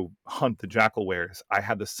decided to go hunt the jackalwares, I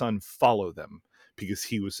had the son follow them because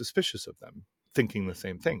he was suspicious of them, thinking the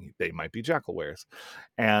same thing. They might be jackalwares.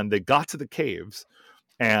 And they got to the caves,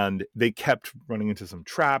 and they kept running into some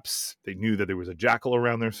traps. They knew that there was a jackal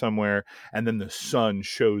around there somewhere. And then the son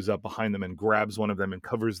shows up behind them and grabs one of them and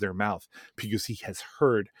covers their mouth, because he has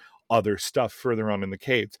heard other stuff further on in the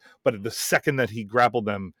caves. But at the second that he grappled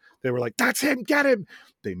them, they were like, that's him, get him.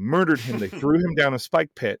 They murdered him. They threw him down a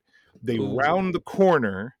spike pit. They round the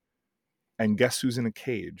corner, and guess who's in a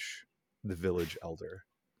cage? The village elder.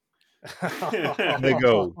 And they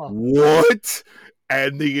go, what?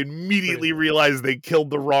 And they immediately realize they killed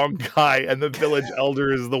the wrong guy, and the village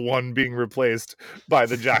elder is the one being replaced by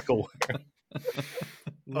the jackal.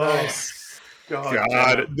 Nice.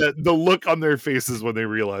 God, the look on their faces when they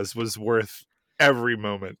realized was worth every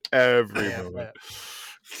moment. God.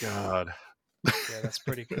 Yeah, that's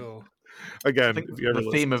pretty cool. Again, I think if you ever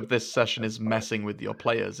the theme of this session is messing with your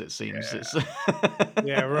players, it seems.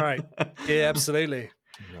 Yeah, right. Yeah, absolutely.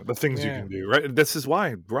 The things you can do, right? This is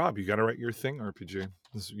why, Rob, you got to write your thing RPG.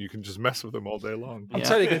 You can just mess with them all day long. I'm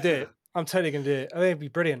totally gonna do it. I think it'd be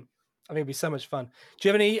brilliant. I think it'd be so much fun. Do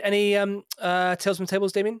you have any tales from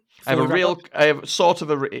tables, Damien? I have sort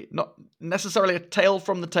of not necessarily a tale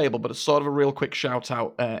from the table, but a sort of a real quick shout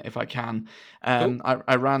out, if I can. Cool.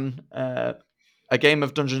 I ran a game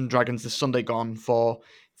of Dungeons and Dragons this Sunday gone for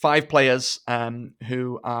 5 players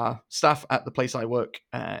who are staff at the place I work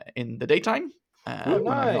in the daytime. When I'm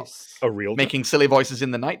not Nice. A real making silly voices in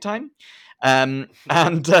the nighttime. And 4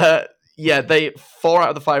 out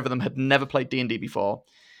of the 5 of them had never played D&D before.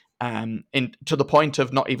 To the point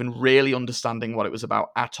of not even really understanding what it was about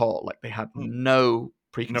at all. Like, they had no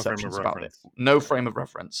preconceptions about it, no frame of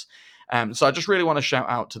reference. So I just really want to shout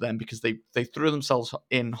out to them, because they threw themselves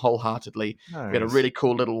in wholeheartedly. Nice. We had a really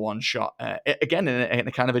cool little one shot, again in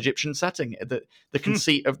a kind of Egyptian setting. The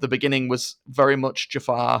conceit of the beginning was very much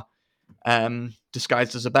Jafar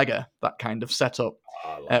disguised as a beggar, that kind of setup,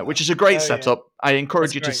 which is a great setup. I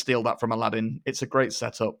encourage you to steal that from Aladdin. It's a great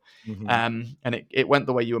setup. And it went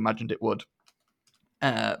the way you imagined it would.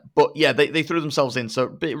 But yeah, they threw themselves in.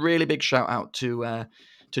 So really big shout out to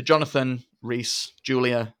Jonathan, Reese,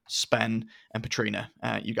 Julia, Spen, and Patrina.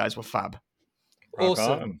 You guys were fab.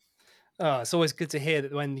 Awesome. Oh, it's always good to hear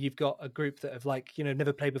that when you've got a group that have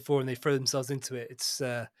never played before and they throw themselves into it. It's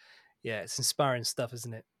it's inspiring stuff,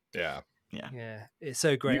 isn't it? Yeah. Yeah, it's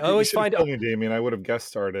so great. You, I you always should have find told me, Damien. I would have guest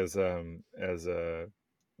starred as the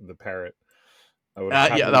parrot. I would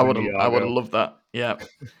have Yeah, happily I been would have Iago. loved that. Yeah.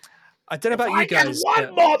 I don't know about I you get guys.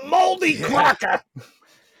 one more moldy Yeah. cracker.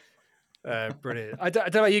 Brilliant. I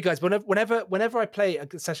don't know about you guys, but whenever I play a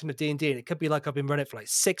session of D&D, and it could be like I've been running it for like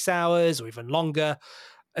 6 hours or even longer.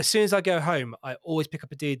 As soon as I go home, I always pick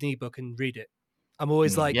up a D&D book and read it. I'm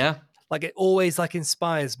always like it always like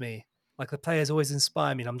inspires me. Like the players always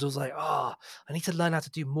inspire me. And I'm just like, I need to learn how to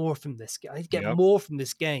do more from this. I need to get more from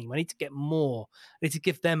this game. I need to get more. I need to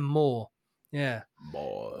give them more. Yeah.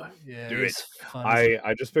 More. Yeah. Do it's it. fun.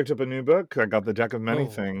 I just picked up a new book. I got the Deck of Many Oh.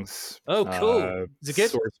 Things. Oh, cool. Is it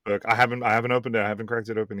good? Source book. I haven't opened it. I haven't cracked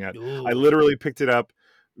it open yet. Ooh. I literally picked it up,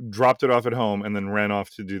 dropped it off at home, and then ran off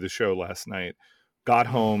to do the show last night. Got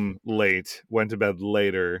home late, went to bed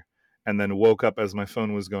later, and then woke up as my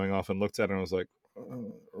phone was going off and looked at it and was like,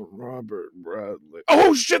 Robert Bradley.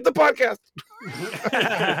 Oh shit, the podcast.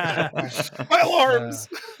 My alarms.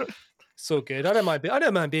 So good. I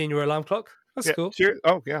don't mind being your alarm clock. That's cool. Cheers.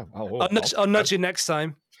 Oh yeah. I'll nudge you next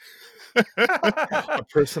time. A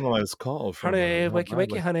personalized call from Honey, Rob wakey,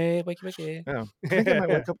 Bradley. wakey, honey, wakey, wakey. Yeah. Can I get my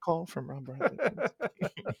wake up call from Rob Bradley?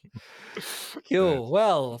 Cool.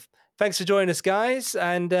 Well, thanks for joining us, guys.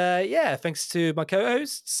 And thanks to my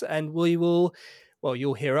co-hosts. And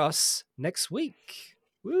you'll hear us next week.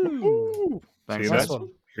 Woo. Thanks. See you Nice then. one.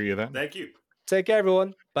 Hear you then. Thank you. Take care,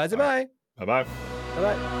 everyone. Bye-bye. Bye-bye.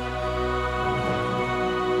 Bye-bye.